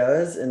she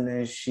does, and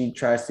then she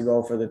tries to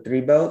go for the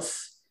 3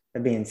 belts.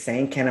 That'd be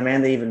insane. Can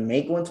Amanda even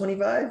make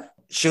 125?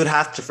 She would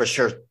have to for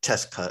sure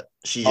test cut.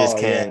 She just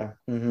can't.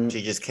 Yeah. Mm-hmm.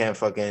 She just can't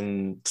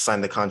fucking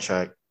sign the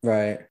contract.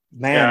 Right,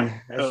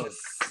 man. Yeah.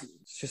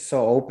 It's just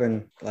so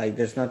open. Like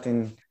there's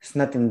nothing. It's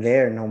nothing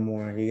there no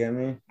more. You get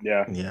me?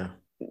 Yeah.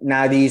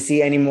 Now, do you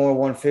see any more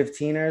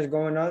 115ers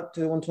going up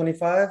to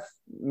 125?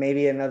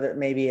 Maybe I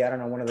don't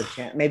know, one of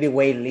the maybe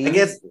Wei Lee. I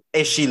guess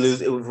if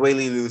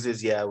Weili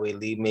loses, yeah,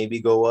 Weili maybe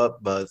go up,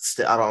 but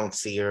still, I don't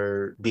see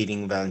her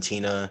beating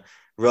Valentina.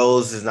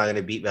 Rose is not going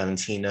to beat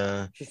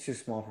Valentina. She's too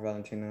small for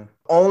Valentina.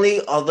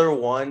 Only other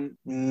one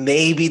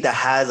maybe that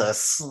has a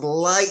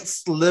slight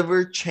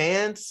sliver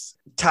chance.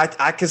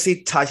 I can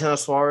see Tatiana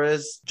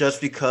Suarez just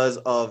because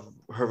of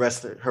her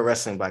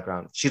wrestling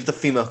background. She's the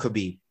female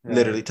Khabib. Right.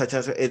 Literally,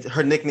 Tatiana.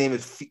 Her nickname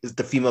is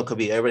the female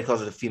Khabib. Everybody calls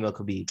her the female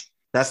Khabib.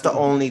 That's the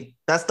only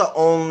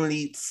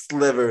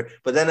sliver.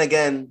 But then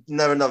again, you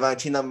never know.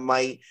 Valentina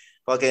might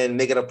fucking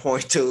make it a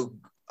point to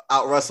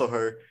out wrestle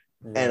her.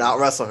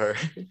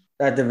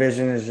 That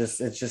division is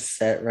just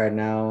set right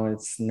now.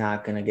 It's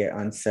not gonna get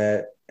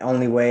unset.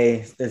 Only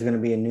way there's gonna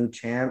be a new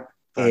champ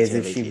is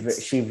Valentina if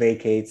vacates. she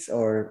vacates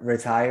or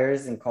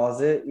retires and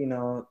calls it,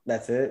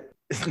 that's it.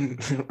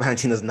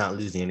 Valentina's not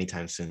losing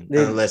anytime soon,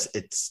 The unless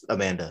it's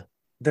Amanda.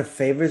 the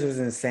favors was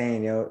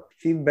insane, yo.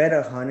 If you bet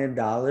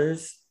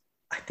 $100,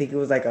 I think it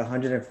was like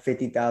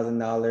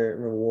 $150,000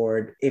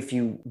 reward if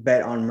you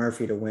bet on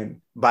Murphy to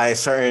win. By a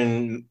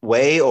certain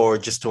way or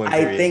just to win,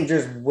 I period? think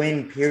just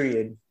win,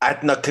 period.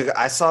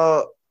 I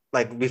saw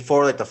like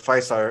before like the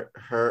fight start,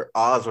 her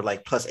odds were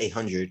like plus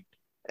 800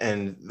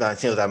 and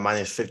Valentina was at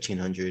minus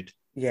 1,500.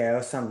 Yeah, it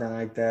was something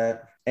like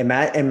that.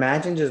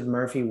 Imagine just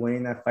Murphy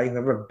winning that fight.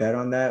 Whoever bet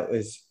on that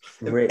was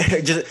rich.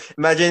 Just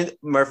imagine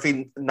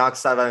Murphy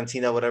knocks out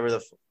Valentina, whatever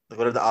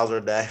the odds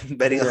were that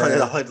betting Yeah.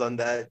 $100 on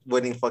that,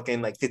 winning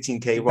fucking like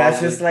 15K That's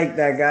just probably. like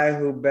that guy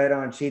who bet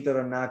on Chito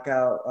to knock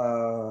out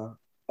Oh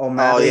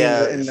O'Malley in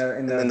yeah, the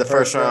in the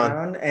first first round,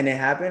 round, and it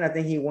happened. I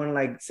think he won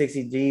like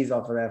 60 G's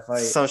off of that fight.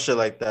 some shit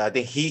like that. I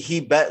think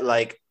he bet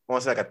like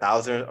almost like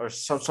 1,000 or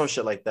some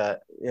shit like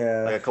that, like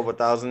Yeah. a couple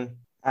thousand.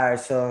 All right,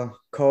 so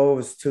Cole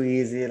was too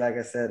easy. Like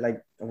I said,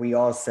 like we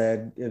all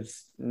said,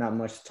 it's not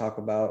much to talk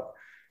about.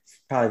 It's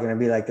probably gonna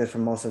be like this for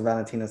most of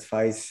Valentina's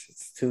fights.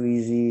 It's too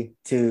easy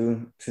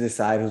to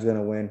decide who's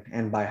gonna win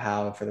and by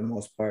how for the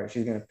most part.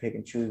 She's gonna pick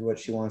and choose what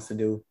she wants to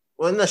do.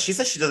 Well, no, she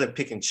said she doesn't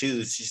pick and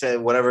choose. She said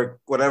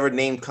whatever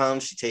name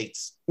comes, she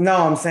takes. No,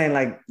 I'm saying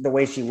like the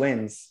way she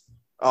wins.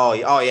 Oh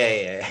yeah.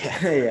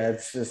 Yeah,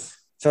 it's just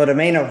so the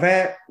main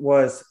event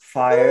was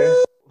fire.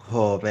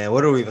 Oh man,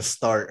 where do we even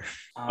start?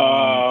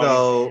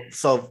 Um,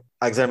 So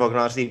Alexander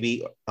Volkanovski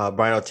beat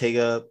Brian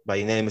Ortega by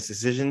unanimous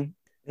decision.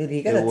 dude,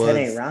 he got It a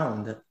 10-8 was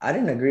round. I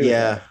didn't agree with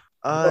yeah.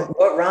 that.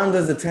 What round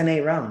does the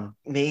 10-8 round?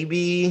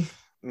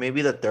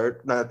 Maybe the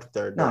third, not the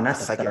third, No, the not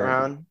the second third.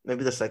 round.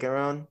 Maybe the second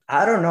round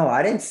I don't know.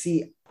 I didn't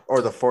see.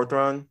 or the fourth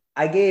round.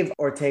 I gave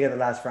Ortega the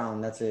last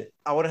round. That's it.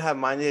 I wouldn't have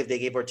minded if they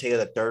gave Ortega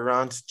the third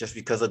round just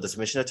because of the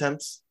submission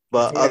attempts.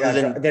 But Ortega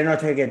other than didn't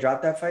Ortega get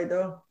dropped that fight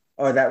though,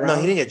 or that no,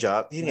 round? he didn't get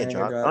dropped. He No, didn't he get didn't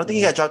dropped. I dropped, don't think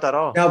he yeah. got dropped at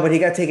all. No, but he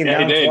got taken Yeah,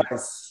 he down did.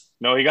 twice.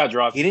 No, he got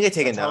dropped. He didn't get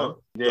taken That's how- down.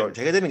 he did.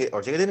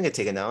 Ortega didn't get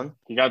taken down.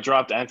 He got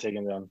dropped and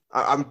taken down.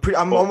 I'm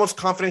Well, almost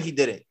confident he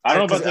didn't. I don't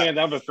know about 'Cause, taking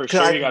down, but for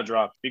 'cause sure he got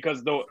dropped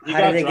because though he How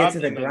got did they get dropped to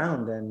the and then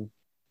ground then?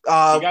 he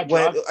got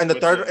when dropped in the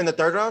with third the- in the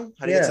third round,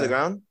 how did he get to the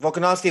ground?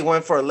 Volkanovski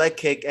went for a leg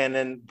kick, and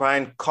then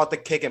Brian caught the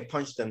kick and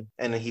punched him,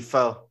 and then he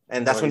fell.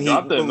 And that's Well, when he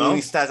dropped him, no?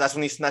 that's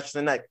when he snatched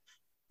the neck.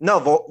 No,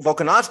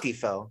 Volkanovski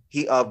fell.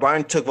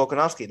 Brian took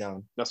Volkanovski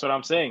down. That's what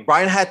I'm saying.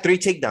 Brian had 3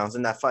 takedowns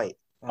in that fight.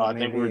 I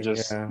think we're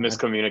just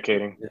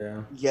miscommunicating.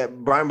 Yeah. Yeah,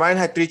 Brian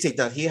had 3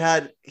 takedowns. He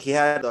had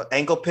the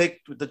ankle pick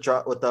with the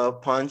drop with the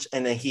punch,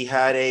 and then he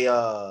had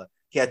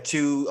he had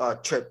 2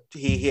 trip.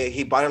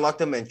 He body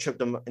locked him and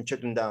tripped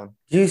him down.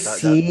 Do you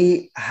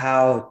see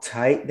how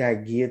tight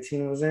that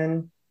guillotine was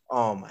in?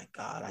 Oh my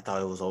god, I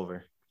thought it was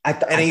over. And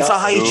then you saw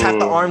how he trapped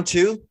the arm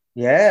too.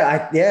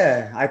 Yeah,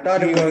 I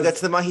thought it was. He got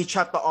to the mount, he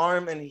trapped the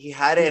arm and he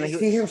had it, and you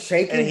see him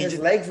shaking. And his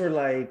legs were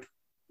like.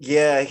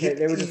 Yeah,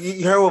 They were just,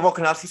 you heard what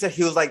Volkanovski said.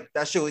 He was like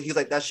that shit. He was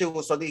like that shit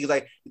was so deep. He's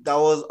like that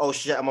was oh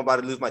shit. I'm about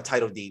to lose my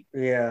title deep.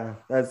 Yeah,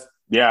 that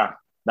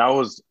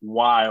was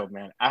wild,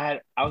 man. I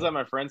was at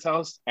my friend's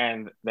house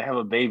and they have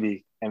a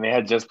baby and they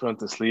had just put him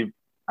to sleep.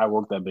 I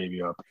woke that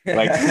baby up.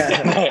 Like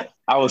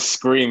I was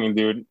screaming,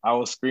 dude. I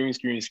was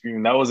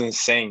screaming. That was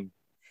insane.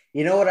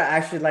 You know what I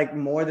actually like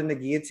more than the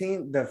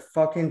guillotine? The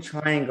fucking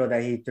triangle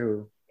that he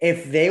threw.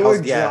 If they were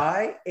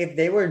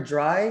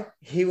dry,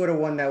 he would have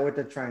won that with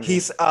the triangle.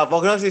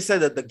 Volkanovski said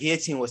that the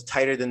guillotine was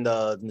tighter than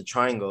the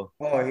triangle.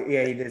 Oh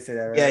yeah, he did say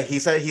that, right? Yeah, he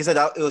said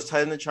that it was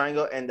tighter than the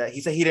triangle, and that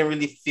he said he didn't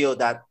really feel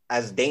that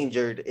as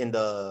endangered in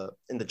the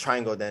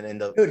triangle than in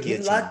the dude.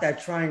 guillotine. He locked that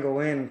triangle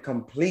in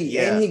complete,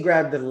 yeah. And he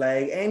grabbed the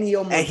leg, and he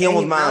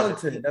almost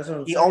mounted. That's what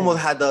I'm saying. He almost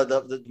had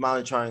the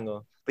mounted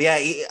triangle. But yeah,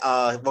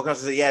 Volkanovski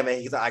said, yeah,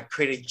 man. He's like, I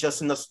created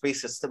just enough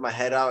space to stick my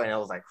head out, and I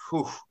was like,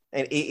 whew.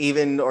 And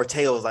even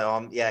Ortega was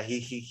like, yeah,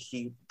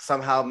 he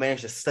somehow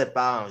managed to slip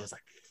out. I was just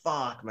like,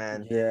 fuck,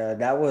 man. Yeah,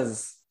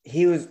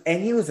 he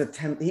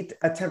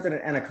attempted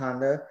an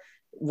anaconda.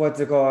 What's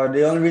it called?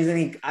 The only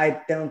reason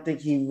I don't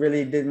think he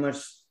really did much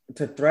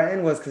to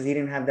threaten was because he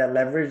didn't have that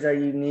leverage that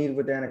you need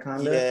with the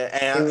anaconda.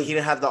 Yeah, and he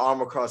didn't have the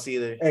arm across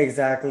either.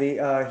 Exactly.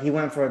 He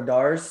went for a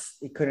Darce.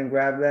 He couldn't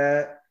grab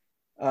that.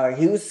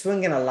 He was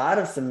swinging a lot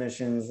of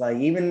submissions. Like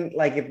even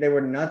like if they were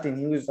nothing,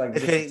 he was like.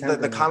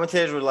 The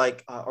commentators were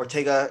like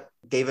Ortega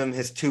gave him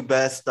his 2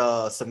 best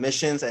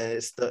submissions, and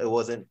it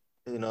wasn't.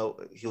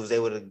 He was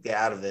able to get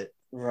out of it.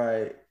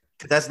 Right.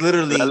 That's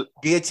literally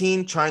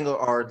guillotine, triangle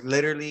are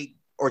literally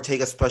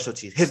Ortega's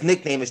specialties. His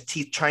nickname is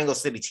Triangle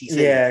City.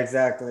 T-City. Yeah,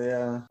 exactly.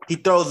 Yeah. He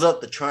throws up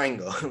the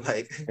triangle.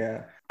 Like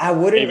yeah, I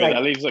wouldn't. David,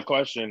 that leaves a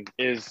question: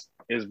 Is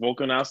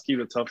Volkanovski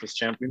the toughest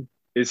champion?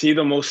 Is he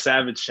the most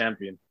savage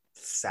champion?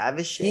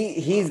 Savage.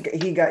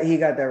 He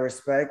got that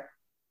respect.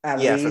 At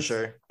least. For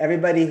sure.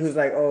 Everybody who's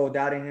like,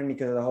 doubting him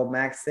because of the whole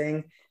Max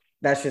thing,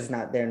 that's just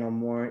not there no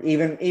more.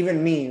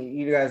 Even me,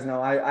 you guys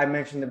know, I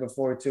mentioned it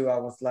before too. I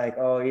was like,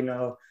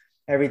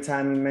 every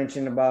time you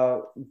mention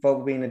about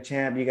Volk being a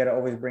champ, you got to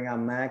always bring out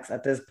Max.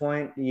 At this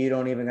point, you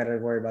don't even got to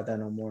worry about that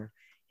no more.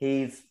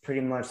 he's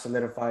pretty much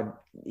solidified.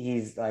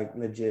 He's like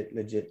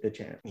legit the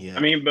champ. Yeah. I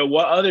mean, but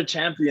what other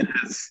champion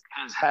has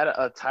had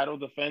a title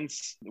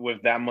defense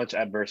with that much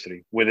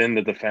adversity within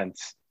the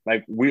defense?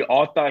 Like, we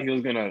all thought he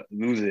was gonna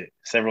lose it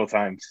several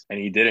times, and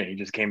he didn't. He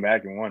just came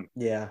back and won.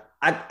 Yeah,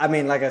 I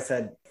mean, like I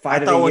said, I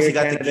fight of thought the once year he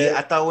got candidate.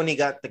 I thought when he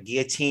got the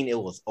guillotine, it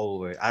was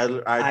over. I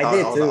I thought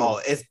did I was too. like,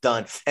 oh, it's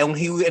done. And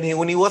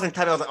when he wasn't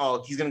tired, I was like,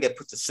 oh, he's gonna get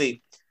put to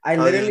sleep. I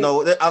There's literally,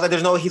 no, I was like,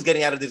 there's no way he's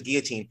getting out of this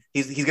guillotine.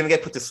 He's gonna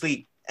get put to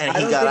sleep. And I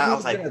he don't got think out. he I was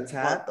was like, gonna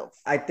tap. what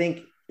the I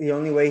think the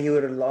only way he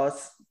would have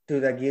lost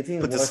through that guillotine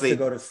Put to was to sleep.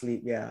 go to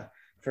sleep. Yeah,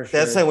 for sure.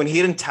 That's like when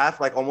he didn't tap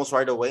like almost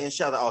right away and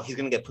shit. I was like, oh, he's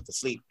gonna get put to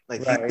sleep.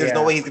 Like Right, there's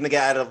no yeah. way he's gonna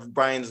get out of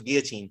Brian's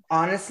guillotine.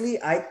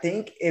 Honestly, I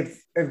think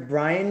if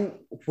Brian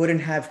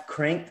wouldn't have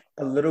cranked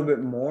a little bit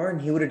more and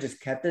he would have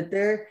just kept it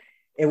there,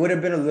 it would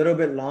have been a little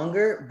bit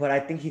longer, but I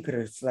think he could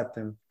have slept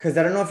him. Because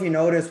I don't know if you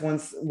noticed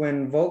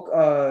when Volk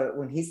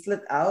when he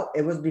slipped out,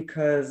 it's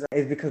because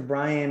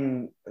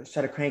Brian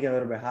tried to crank it a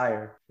little bit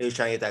higher. He was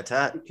trying to get that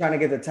tap. Trying to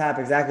get the tap,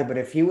 exactly. But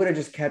if he would have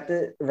just kept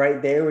it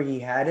right there where he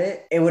had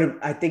it,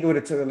 I think it would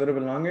have took a little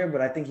bit longer, but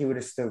I think he would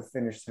have still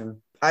finished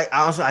him.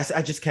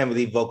 I just can't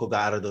believe Vocal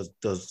got out of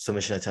those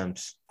submission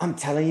attempts. I'm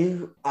telling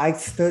you, I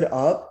stood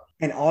up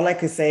and all I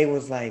could say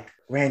was like,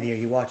 Randy, are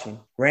you watching?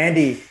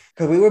 Randy,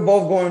 because we were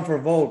both going for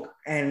Volk,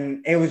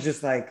 and it was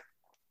just like,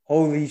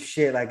 holy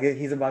shit, like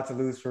he's about to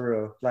lose for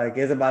real. Like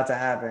it's about to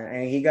happen.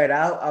 And he got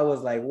out. I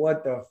was like,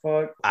 what the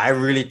fuck? I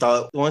really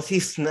thought once he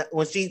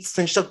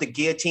cinched up the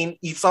guillotine,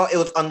 you saw it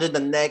was under the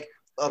neck.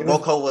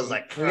 Vocal was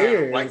like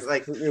clear. it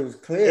was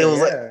clear. It was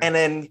yeah. like, and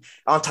then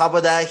on top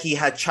of that, he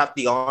had trapped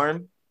the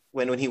arm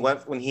when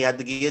he had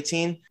the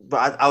guillotine.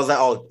 But I was like,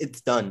 oh,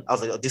 it's done. I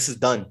was like, oh, this is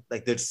done.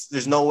 Like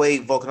there's no way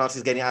Volkanovski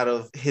is getting out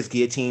of his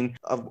guillotine.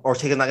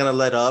 Ortega's not gonna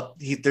let up.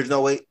 There's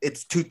no way.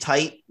 It's too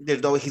tight.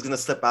 There's no way he's gonna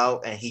slip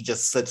out, and he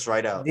just slips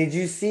right out. Did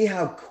you see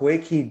how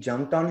quick he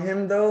jumped on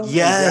him though? Yes. He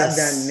grabbed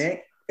that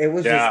neck.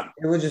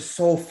 It was just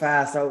so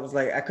fast. I was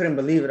like, I couldn't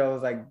believe it. I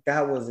was like,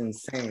 that was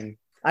insane.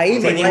 I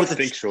even with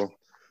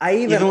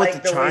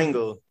the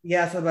triangle.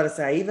 Yeah, so I was about to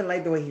say, I even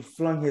like the way he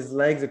flung his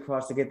legs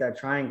across to get that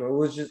triangle. It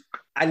was just,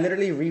 I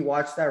literally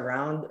rewatched that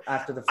round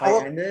after the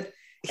fight ended,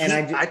 and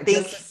I think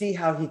just to see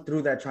how he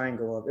threw that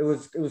triangle up. It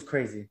was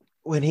crazy.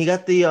 When he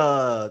got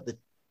the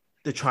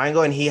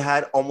triangle and he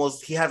had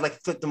like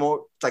flipped them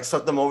over, like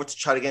swept them over to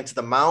try to get into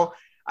the mount.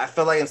 I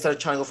felt like instead of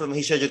trying to go for them,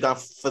 he should have just gone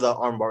for the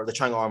armbar, the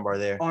triangle armbar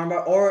there.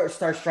 Armbar or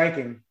start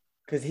striking.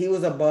 Because he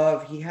was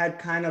above, he had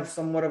kind of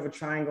somewhat of a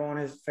triangle on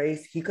his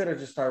face. He could have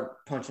just started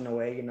punching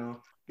away, you know.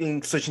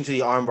 Switching to the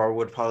armbar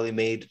would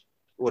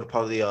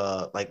probably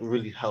like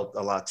really helped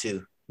a lot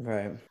too.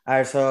 Right. All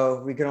right.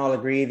 So we can all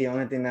agree the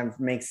only thing that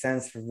makes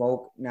sense for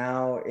Volk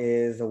now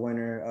is the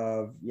winner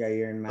of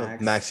Yair and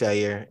Max. Max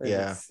Yair.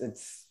 Yeah.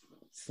 It's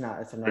a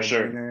no-brainer.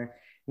 Sure.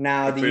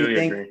 Now, do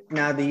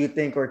you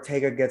think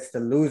Ortega gets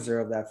the loser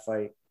of that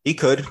fight? He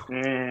could.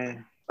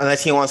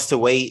 Unless he wants to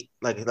wait,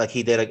 like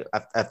he did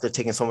after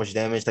taking so much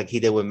damage, like he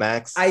did with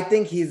Max. I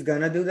think he's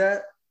gonna do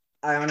that.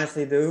 I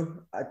honestly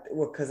do.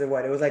 Because of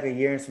what? It was like a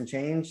year and some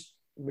change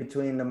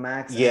between the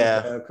Max and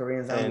the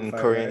Korean zombie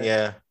fight. Right?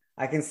 Yeah.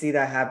 I can see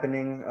that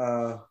happening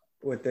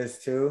with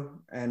this too.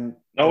 And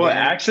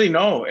actually,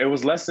 no. It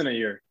was less than a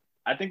year.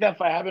 I think that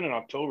fight happened in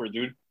October,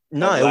 dude.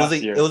 No, it was a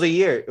year. It was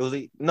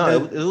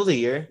a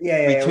year.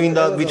 Yeah.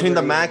 Between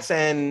the Max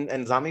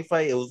and zombie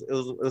fight, it was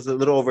a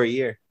little over a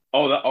year.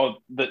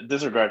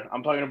 Disregard.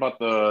 I'm talking about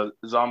the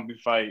zombie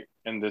fight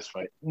and this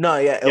fight. No,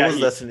 it was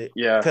less than it.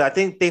 Yeah, because I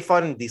think they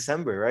fought in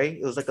December, right?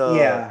 It was like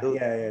yeah.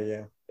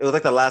 It was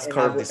like the last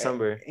card of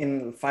December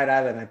in Fight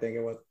Island, I think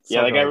it was.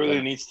 Yeah, that guy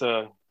really needs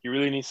to. He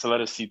really needs to let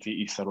his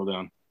CTE settle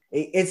down.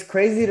 It's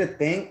crazy to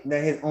think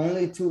that his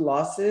only two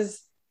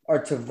losses are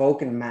to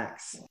Volk and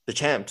Max, the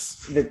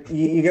champs.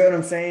 You get what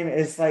I'm saying?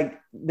 It's like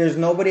there's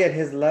nobody at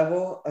his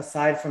level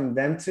aside from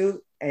them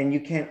two. And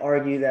you can't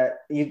argue that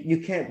you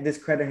can't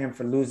discredit him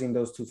for losing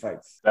those two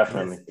fights.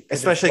 Definitely.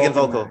 Especially against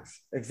Volko.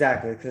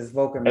 Exactly, because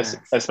Volko and Max.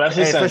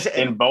 Especially since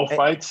in both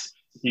fights,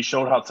 he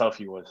showed how tough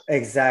he was.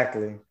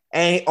 Exactly.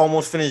 And he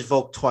almost finished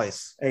Volk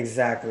twice.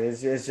 Exactly.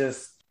 It's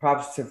just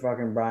props to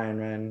fucking Brian,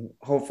 man.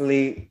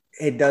 Hopefully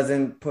it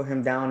doesn't put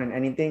him down in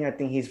anything. I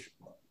think he's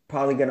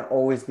probably going to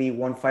always be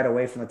one fight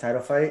away from a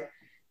title fight,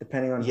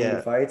 depending on who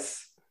he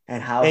fights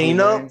and how he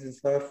wins and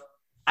stuff.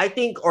 I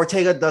think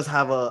Ortega does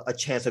have a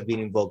chance of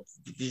beating Volk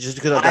just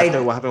because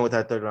of what happened with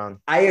that third round.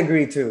 I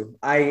agree too.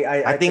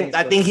 I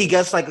think he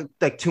gets like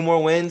two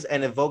more wins,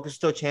 and if Volk is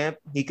still champ,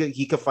 he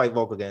could fight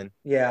Volk again.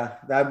 Yeah,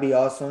 that'd be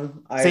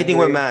awesome. Same thing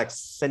with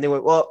Max.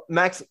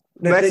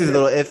 Max is a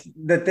little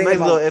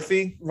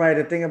iffy. Right.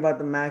 The thing about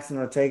the Max and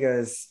Ortega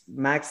is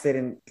Max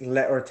didn't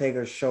let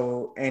Ortega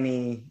show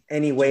any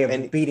way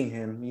of beating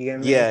him. You get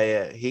me?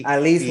 Yeah.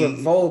 At least with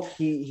Volk,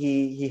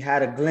 he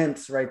had a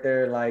glimpse right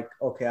there. Like,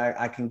 okay,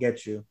 I can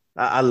get you.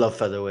 I love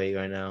featherweight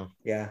right now.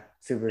 Yeah,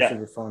 super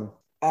fun.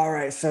 All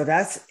right, so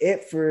that's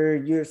it for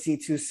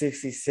UFC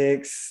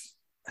 266.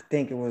 I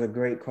think it was a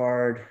great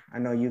card. I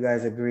know you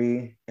guys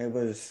agree. It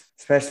was,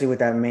 especially with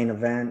that main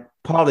event.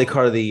 Probably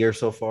card of the year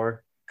so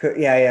far.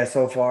 Yeah.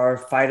 So far,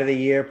 fight of the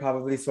year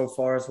probably so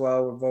far as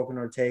well with Volkan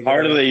Ortega.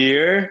 Part of the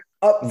year.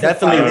 Up for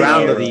Definitely fight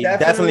round of of the the year.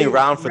 definitely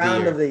round for the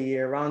Round year. of the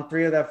year. Round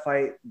 3 of that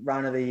fight.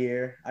 Round of the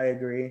year. I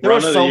agree. There were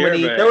Round of the so year,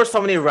 many. but- There were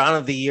so many round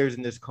of the years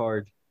in this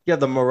card. You had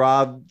the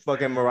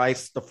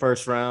Moraes the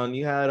first round.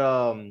 You had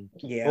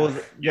Yeah. what was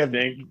it? You had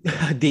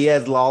think?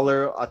 Diaz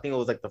Lawler. I think it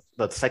was like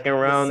the second The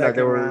round that they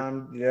second were.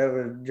 round, yeah,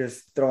 we're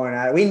just throwing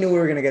at. We knew we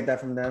were gonna get that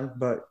from them,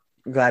 but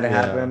glad it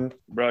Yeah. happened.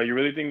 Bro, you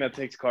really think that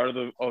takes card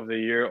of the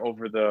year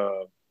over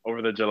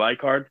the July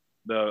card?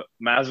 The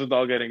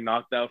Masvidal getting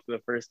knocked out for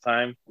the first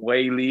time,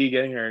 Wei Lee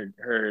getting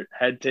her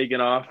head taken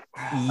off.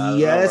 I don't know, bro.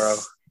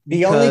 Yes.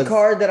 The only because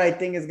card that I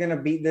think is gonna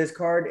beat this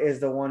card is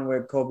the one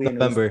with Kobe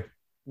and Usman. November,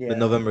 Yeah, the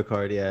November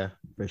card. Yeah,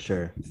 for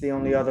sure. it's the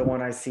only other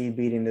one I see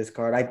beating this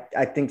card.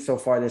 I think so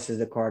far this is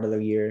the card of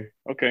the year.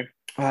 Okay.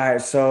 All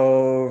right,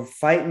 so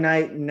fight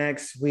night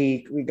next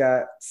week. We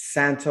got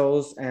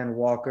Santos and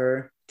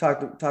Walker.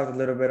 Talked a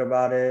little bit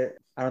about it.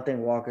 I don't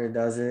think Walker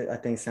does it. I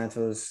think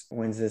Santos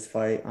wins this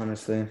fight,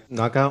 honestly.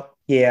 Knockout.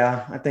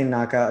 Yeah, I think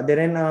knockout.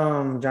 Didn't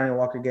Johnny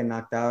Walker get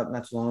knocked out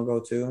not too long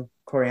ago too?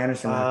 Corey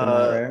Anderson knocked him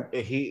out,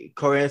 right?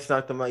 Koreans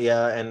knocked him out,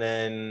 yeah, and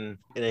then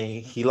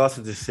he lost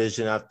a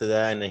decision after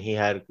that, and then he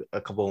had a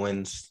couple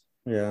wins.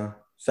 Yeah.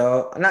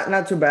 So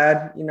not too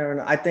bad. You never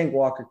know. I think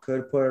Walker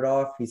could put it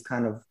off. He's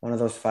kind of one of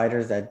those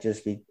fighters that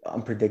just be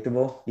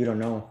unpredictable. You don't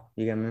know.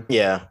 You get me?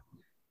 Yeah,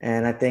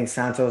 And I think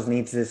Santos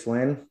needs this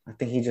win. I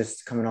think he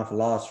just coming off a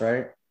loss,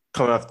 right?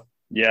 coming off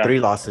Yeah. 3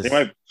 losses. They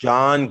might-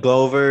 John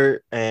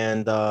Glover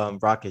and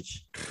Rakic.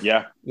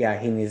 Yeah. Yeah,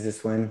 he needs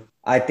this win.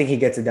 I think he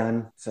gets it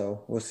done.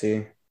 So we'll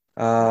see.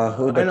 Who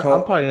I'm the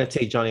probably gonna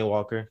take Johnny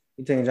Walker.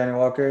 You taking Johnny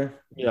Walker?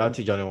 Yeah, I'll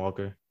take Johnny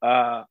Walker.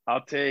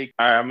 I'll take.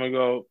 All right, I'm gonna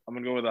go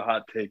with a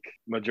hot take.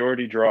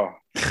 Majority draw.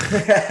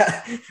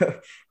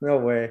 No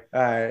way.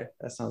 All right,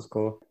 that sounds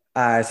cool.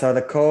 All right, so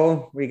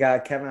the we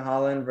got Kevin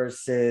Holland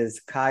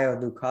versus Kyle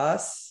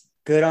Dukas.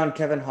 Good on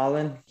Kevin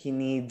Holland. He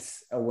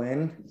needs a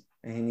win,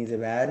 and he needs it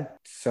bad.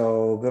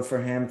 So good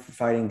for him for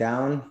fighting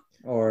down.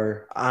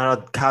 Or I don't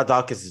know. Kyle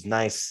Dawkins is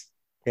nice.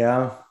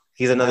 yeah,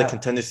 He's another I-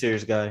 contender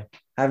series guy.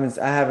 I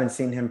haven't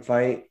seen him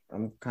fight.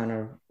 I'm kind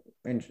of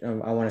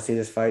I want to see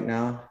this fight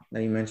now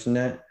that you mentioned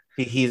it.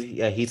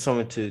 He's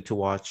someone to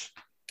watch.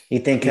 You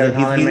think Kevin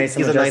Holland made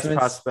some he's a nice adjustments?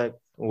 prospect.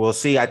 We'll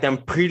see. I'm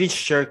pretty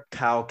sure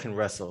Cal can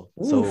wrestle,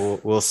 so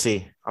we'll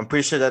see. I'm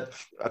pretty sure that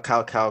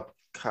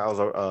Cal's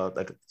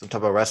like some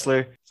type of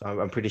wrestler, so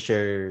I'm pretty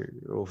sure.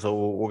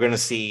 So we're gonna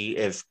see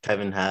if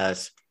Kevin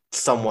has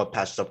somewhat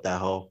patched up that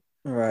hole.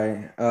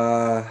 Right.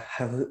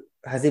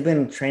 Has he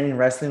been training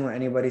wrestling with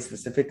anybody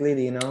specifically?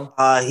 Do you know?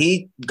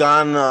 He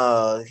trained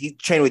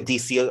with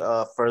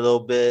DC for a little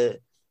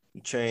bit.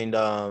 He trained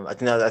I think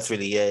that's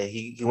really it.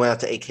 He went out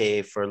to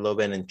AKA for a little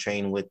bit and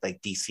trained with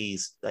like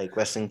DC's like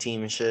wrestling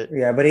team and shit.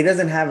 Yeah, but he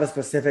doesn't have a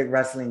specific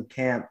wrestling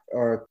camp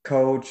or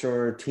coach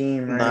or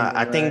team. Or Nah, anything,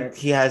 I think right?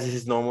 he has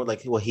his normal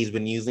like what he's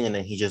been using, and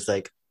then he just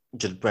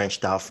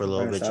branched out for a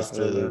little bit Branched out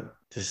a little bit.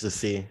 just to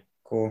see.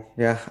 Cool.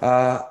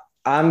 Yeah.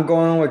 I'm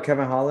going with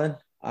Kevin Holland.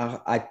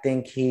 I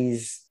think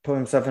he's put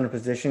himself in a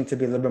position to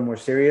be a little bit more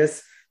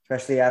serious,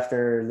 especially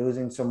after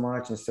losing so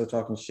much and still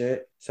talking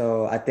shit.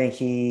 So I think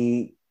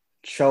he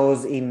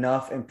shows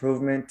enough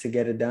improvement to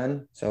get it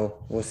done.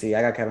 So we'll see.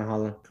 I got Kevin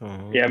Holland.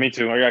 Yeah, me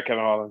too. I got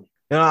Kevin Holland.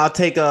 You know, I'll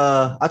take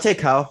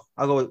Cal.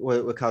 I'll go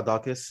with Cal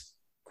Dawkins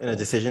in a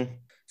decision.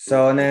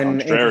 So and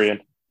then Contrarian.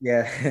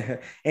 yeah,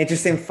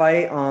 interesting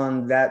fight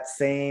on that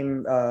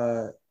same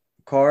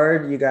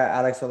card. You got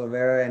Alex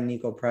Oliveira and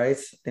Nico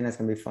Price. I think that's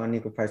gonna be fun.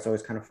 Nico Price is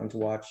always kind of fun to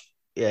watch.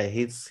 Yeah,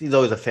 he's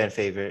always a fan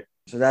favorite.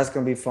 So that's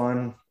gonna be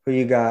fun. Who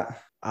you got?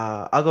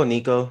 I'll go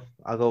Nico.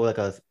 I'll go with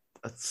like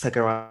a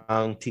second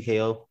round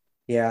TKO.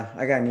 Yeah,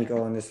 I got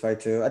Nico in this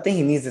fight too. I think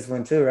he needs this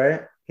win too,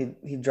 right?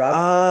 He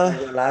dropped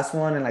the last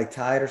one and like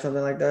tied or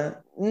something like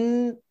that.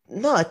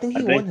 No, I think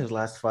he won his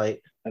last fight.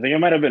 I think it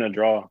might have been a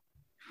draw,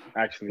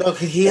 actually. No,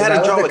 he had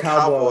a draw with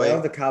Cowboy. That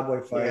was the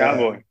Cowboy fight.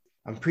 Cowboy.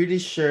 I'm pretty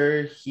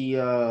sure he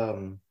I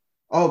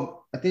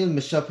think it was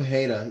Michelle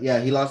Pereira. Yeah,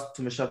 he lost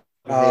to Michelle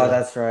Pereira. Oh,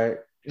 that's right.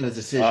 In a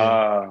decision.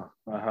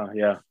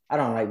 Yeah. I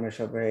don't like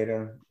Michelle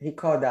Pereira. He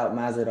called out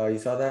Masvidal. You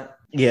saw that?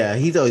 Yeah,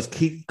 he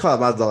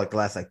called Masvidal like the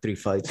last like 3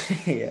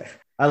 fights. Yeah.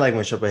 I like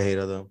Michelle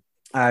Pereira though.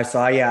 All right,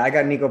 so yeah, I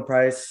got Nico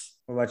Price.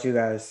 What about you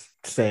guys?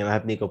 Same. I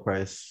have Nico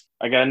Price.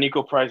 I got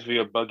Nico Price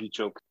via buggy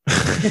choke. All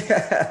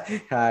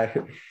right.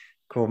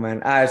 Cool,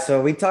 man. All right,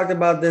 so we talked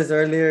about this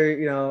earlier,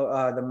 you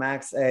know, the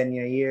Max and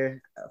Yair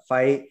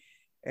fight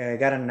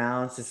got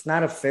announced. It's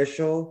not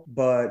official,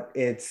 but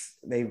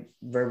they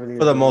verbally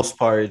For the most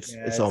part,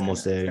 yeah, it's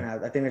almost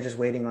there. I think they're just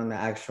waiting on the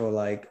actual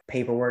like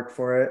paperwork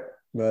for it,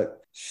 but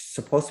it's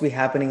supposed to be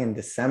happening in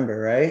December,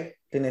 right?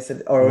 Then they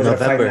said, or was it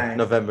fight night?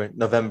 November.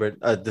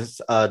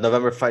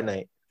 November fight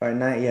night. Fight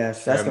night, yeah.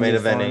 So that's gonna main be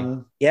eventing.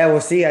 fun. Yeah,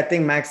 we'll see. I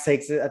think Max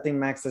takes it. I think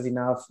Max does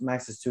enough.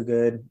 Max is too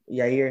good.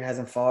 Yair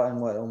hasn't fought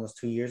in almost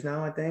 2 years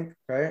now, I think,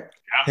 right?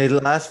 His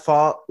last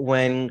fought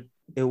when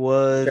it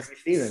was Jeffrey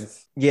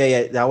Stevens.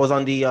 Yeah, that was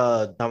on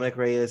the Dominic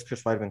Reyes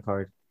Chris Weidman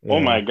card. Oh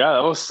my God,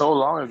 that was so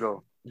long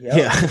ago. Yep.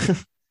 Yeah.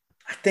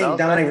 I That think was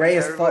back Dominic when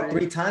Reyes fought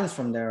everybody, 3 times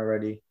from there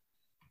already.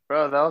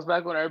 bro. That was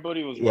back when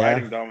everybody was Yeah.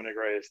 riding Dominic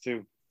Reyes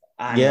too.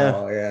 I Yeah.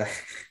 know, yeah.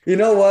 You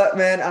know what,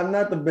 man? I'm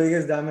not the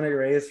biggest Dominic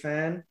Reyes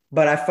fan,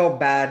 but I felt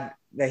bad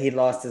that he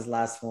lost his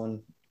last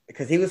one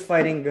because he was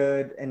fighting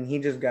good and he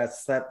just got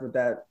slapped with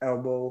that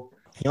elbow.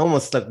 He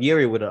almost stuck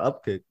Yuri with an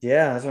up kick.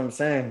 Yeah, that's what I'm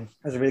saying.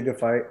 That's a really good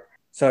fight.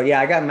 So yeah,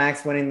 I got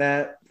Max winning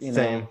that.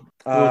 Same.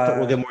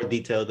 We'll get more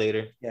detail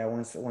later. Yeah,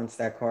 once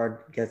that card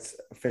gets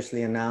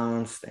officially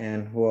announced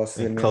and who else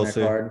is And gonna be on that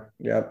closer. card.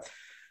 Yep.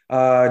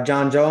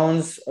 John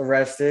Jones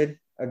arrested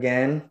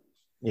again.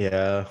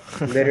 Yeah.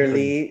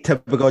 Literally,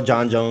 Typical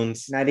John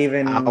Jones. not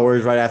even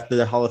Hours right after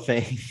the Hall of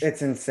Fame.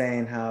 it's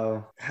insane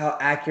how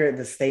accurate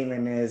the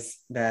statement is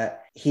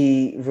that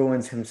he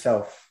ruins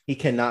himself. He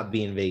cannot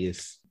be in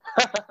Vegas.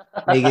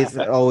 Vegas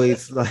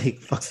always like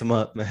fucks him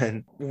up,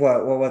 man.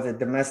 What was it?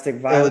 Domestic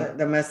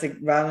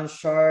violence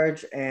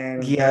charge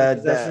and gun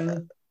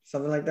possession,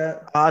 something like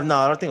that. No,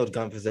 I don't think it was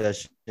gun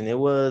possession. It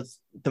was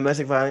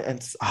domestic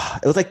violence.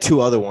 It was like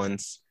 2 other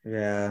ones.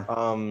 Yeah.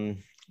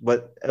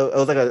 But it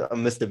was like a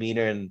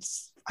misdemeanor, and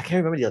I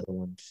can't remember the other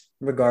ones.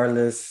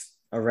 Regardless,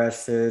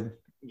 arrested.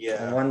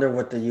 Yeah. I wonder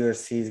what the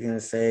UFC is gonna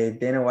say.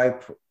 Dana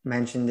White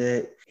mentioned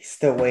it. He's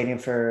still waiting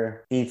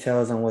for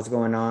details on what's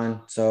going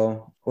on.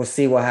 So we'll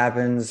see what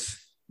happens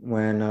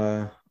when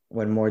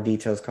more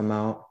details come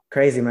out.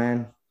 Crazy,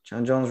 man.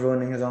 John Jones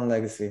ruining his own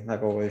legacy,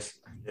 like always.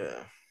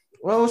 Yeah.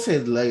 Well, I would say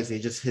legacy,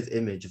 just his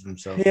image of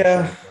himself.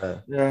 Yeah. Like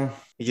Yeah.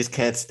 He just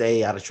can't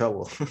stay out of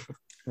trouble.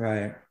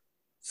 Right.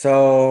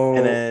 So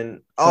And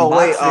then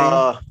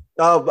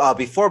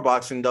before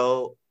boxing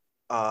though,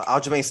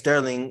 Aljamain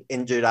Sterling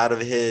injured out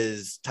of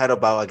his title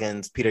bout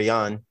against Peter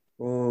Yan.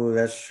 Oh,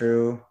 that's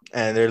true.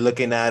 And they're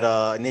looking at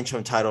an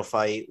interim title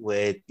fight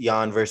with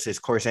Yan versus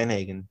Corey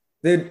Sandhagen.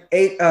 Dude,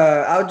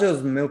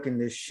 Aljo's milking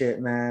this shit,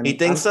 man. You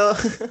think so?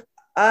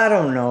 I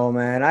don't know,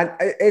 man.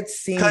 It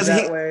seems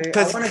that way.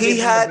 Because I want to give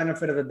him the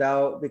benefit of the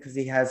doubt because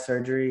he had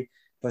surgery,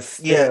 but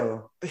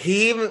still. Yeah,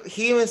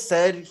 he even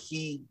said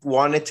he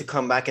wanted to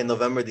come back in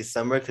November,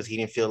 December because he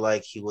didn't feel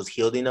like he was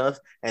healed enough,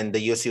 and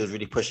the UFC was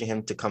really pushing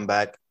him to come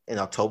back in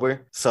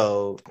October.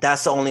 So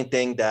that's the only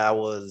thing that I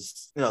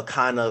was,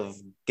 kind of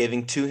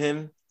giving to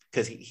him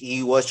because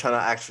he was trying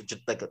to actually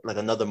just like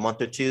another month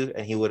or two,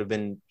 and he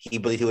believed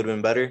he would have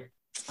been better.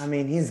 I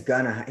mean,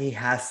 he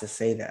has to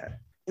say that.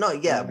 No,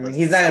 yeah, but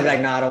he's not gonna be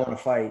like, "Nah, I don't want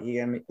to fight." You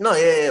get me? No,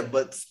 yeah,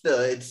 but still,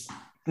 it's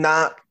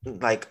not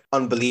like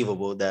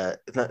unbelievable that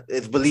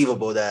it's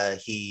believable that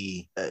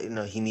he,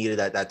 he needed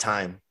that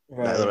time,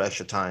 right. That little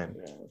extra time,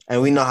 yeah.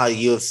 And we know how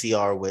UFC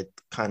are with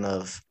kind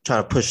of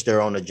trying to push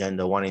their own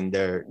agenda, wanting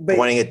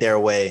it their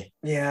way.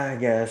 Yeah, I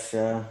guess.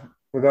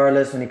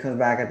 Regardless, when he comes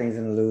back, I think he's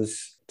gonna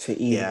lose to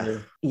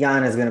either. Yeah.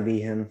 Jan is gonna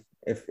beat him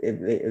if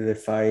they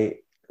fight.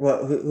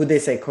 Well, who they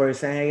say? Corey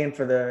Sandhagen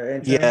for the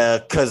interim? Yeah,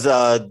 because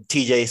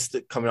TJ's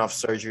coming off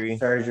surgery.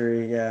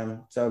 Yeah.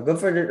 So good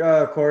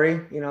for Corey,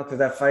 because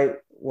that fight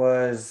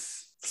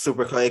was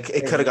super close.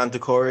 It could have gone to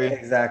Corey.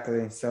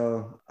 Exactly.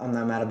 So I'm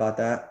not mad about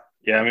that.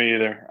 Yeah, me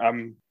either.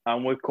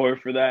 I'm with Corey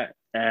for that.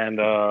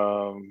 And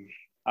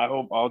I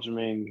hope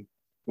Aljamain,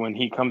 when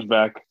he comes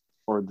back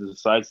or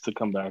decides to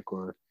come back,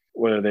 or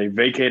whether they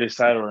vacate his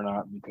title or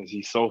not, because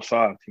he's so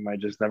soft, he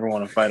might just never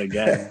want to fight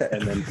again.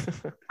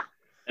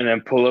 And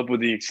then pull up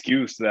with the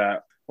excuse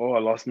that, I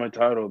lost my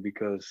title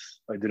because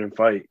I didn't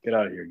fight. Get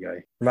out of here,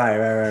 guy. Right.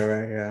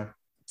 Yeah.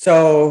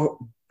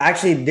 So I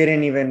actually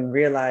didn't even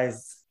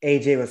realize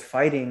AJ was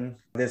fighting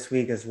this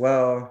week as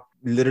well.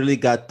 Literally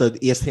got the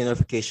ESPN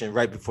notification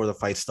right before the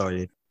fight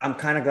started. I'm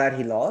kind of glad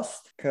he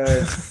lost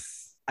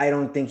because I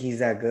don't think he's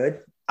that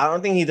good. I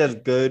don't think he's as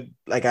good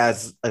like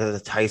as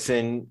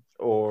Tyson,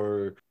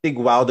 or I think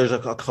Wilder's a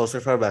closer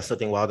fight, but I still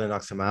think Wilder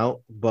knocks him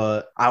out.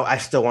 But I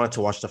still wanted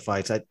to watch the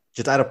fights.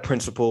 Just out of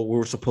principle, we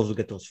were supposed to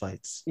get those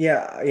fights.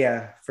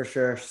 Yeah, for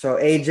sure. So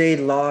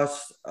AJ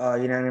lost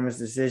unanimous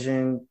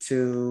decision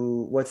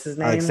to what's his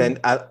name?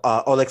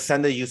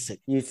 Alexander Usyk.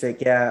 Usyk,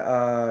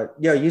 yeah.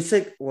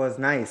 Usyk was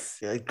nice.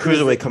 Yeah,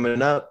 cruiserweight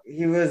coming up.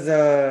 He was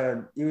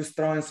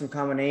throwing some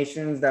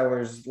combinations that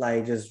was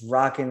like just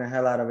rocking the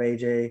hell out of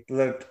AJ.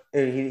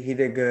 He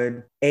did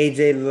good.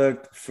 AJ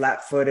looked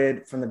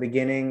flat-footed from the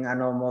beginning. I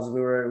know most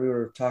we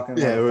were talking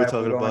about. Yeah, we were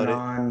talking about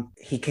it.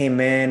 He came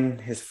in.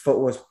 His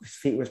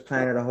feet was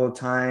planted the whole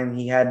time.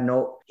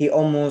 He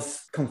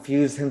almost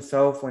confused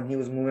himself when he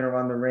was moving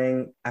around the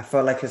ring. I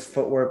felt like his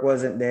footwork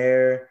wasn't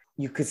there.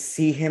 You could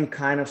see him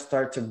kind of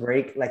start to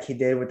break like he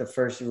did with the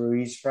first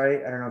Ruiz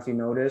fight. I don't know if you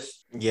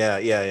noticed. Yeah.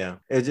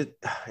 It's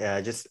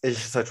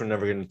just such we're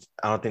never gonna.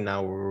 I don't think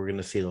now we're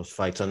gonna see those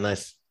fights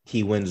unless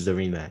he wins the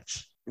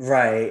rematch.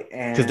 Right,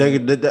 and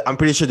because I'm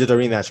pretty sure there's a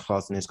rematch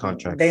clause in his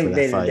contract. They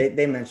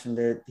mentioned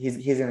it.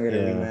 He's gonna get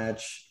a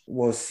rematch.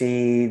 We'll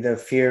see the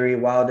Fury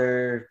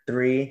Wilder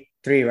 3,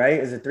 right?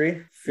 Is it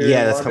 3? Fury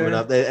that's Wilder? coming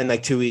up in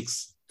like 2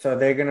 weeks. So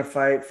they're gonna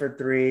fight for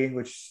 3,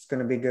 which is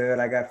gonna be good.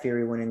 I got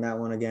Fury winning that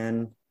one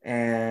again.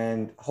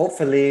 And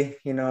hopefully,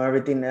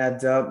 everything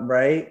adds up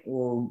right.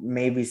 We'll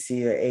maybe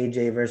see a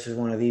AJ versus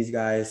one of these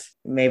guys.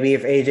 Maybe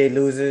if AJ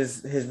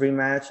loses his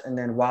rematch and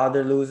then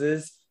Wilder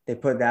loses, they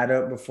put that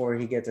up before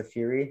he gets a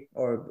Fury,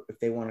 or if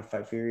they want to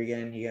fight Fury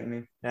again, you get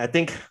me? I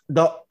think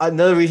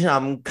another reason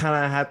I'm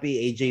kind of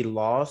happy AJ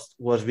lost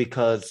was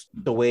because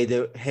the way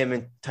that him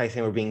and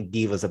Tyson were being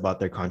divas about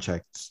their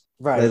contracts.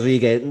 Right. That's what you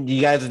get. You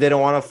guys didn't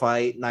want to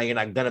fight. Now you're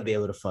not gonna be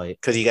able to fight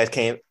because you guys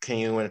can't. Can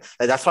you win?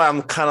 Like, that's why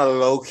I'm kind of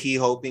low key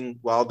hoping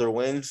Wilder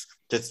wins,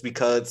 just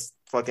because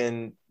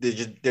fucking they're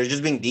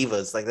just being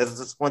divas. Like that's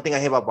just one thing I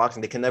hate about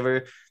boxing. They can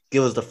never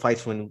give us the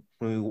fights when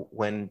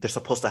they're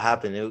supposed to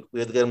happen. We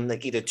have to get them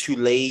like either too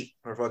late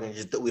or fucking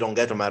just we don't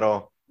get them at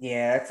all.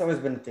 Yeah, it's always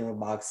been the thing with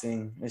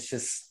boxing. It's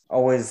just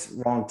always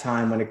wrong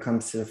time when it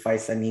comes to the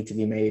fights that need to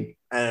be made.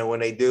 And when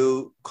they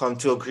do come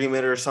to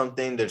agreement or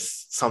something,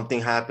 there's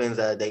something happens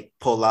that they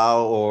pull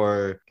out,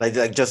 or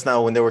like just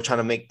now when they were trying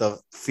to make the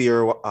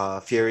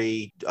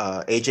Fury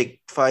AJ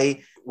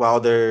fight,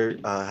 Wilder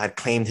had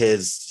claimed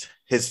his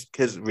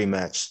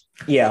rematch.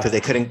 Yeah, because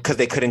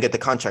they couldn't get the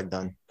contract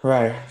done.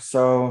 Right.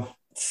 So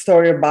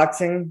story of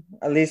boxing,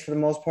 at least for the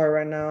most part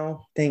right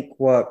now. I think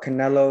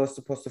Canelo is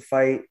supposed to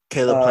fight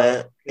Caleb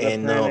Plant Caleb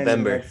in Plant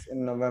November.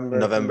 in November.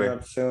 November. Coming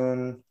up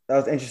soon. That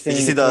was interesting. Did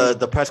you see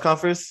the press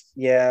conference?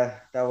 Yeah,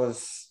 that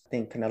was, I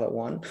think Canelo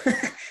won.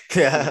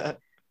 Yeah.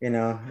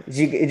 Did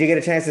you get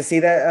a chance to see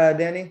that,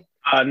 Danny?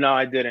 No,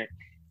 I didn't.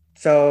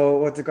 So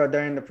what's it called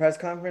during the press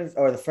conference,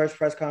 or the first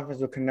press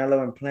conference with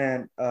Canelo and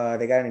Plant?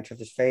 They got in each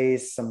other's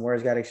face. Some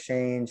words got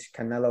exchanged.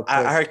 Canelo.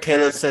 I heard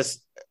Caleb says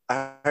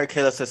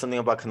something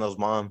about Canelo's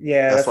mom.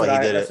 Yeah, that's why he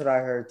did it. That's what I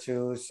heard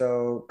too.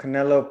 So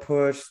Canelo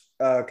pushed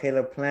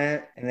Caleb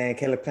Plant, and then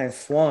Caleb Plant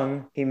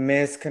swung. He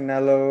missed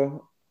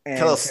Canelo. And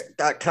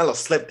Canelo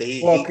slipped it.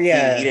 He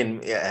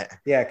didn't. Yeah,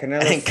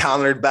 Canelo and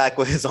countered back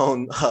with his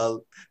own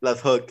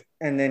left hook.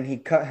 And then he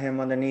cut him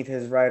underneath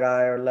his right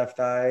eye or left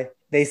eye.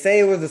 They say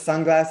it was the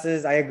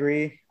sunglasses. I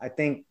agree. I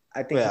think.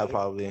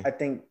 Probably. I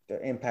think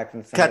the impact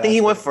from the sunglasses. I think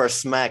he went for a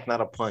smack,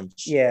 not a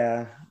punch.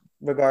 Yeah.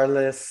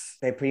 Regardless,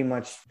 they pretty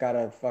much got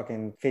a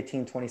fucking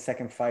 15,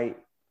 20-second fight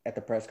at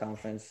the press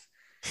conference.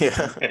 Yeah.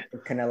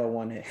 Canelo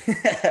won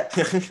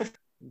it.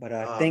 But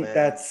I think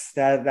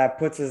that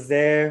puts us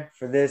there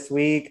for this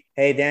week.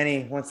 Hey,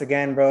 Danny, once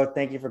again, bro,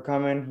 thank you for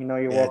coming.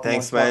 You're welcome.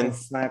 Thanks, man.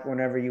 Smack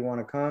whenever you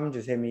want to come.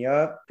 Just hit me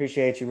up.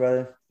 Appreciate you,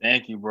 brother.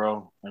 Thank you,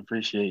 bro. I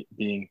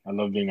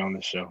love being on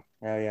the show.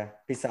 Hell yeah.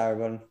 Peace out,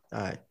 everyone.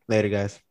 All right. Later, guys.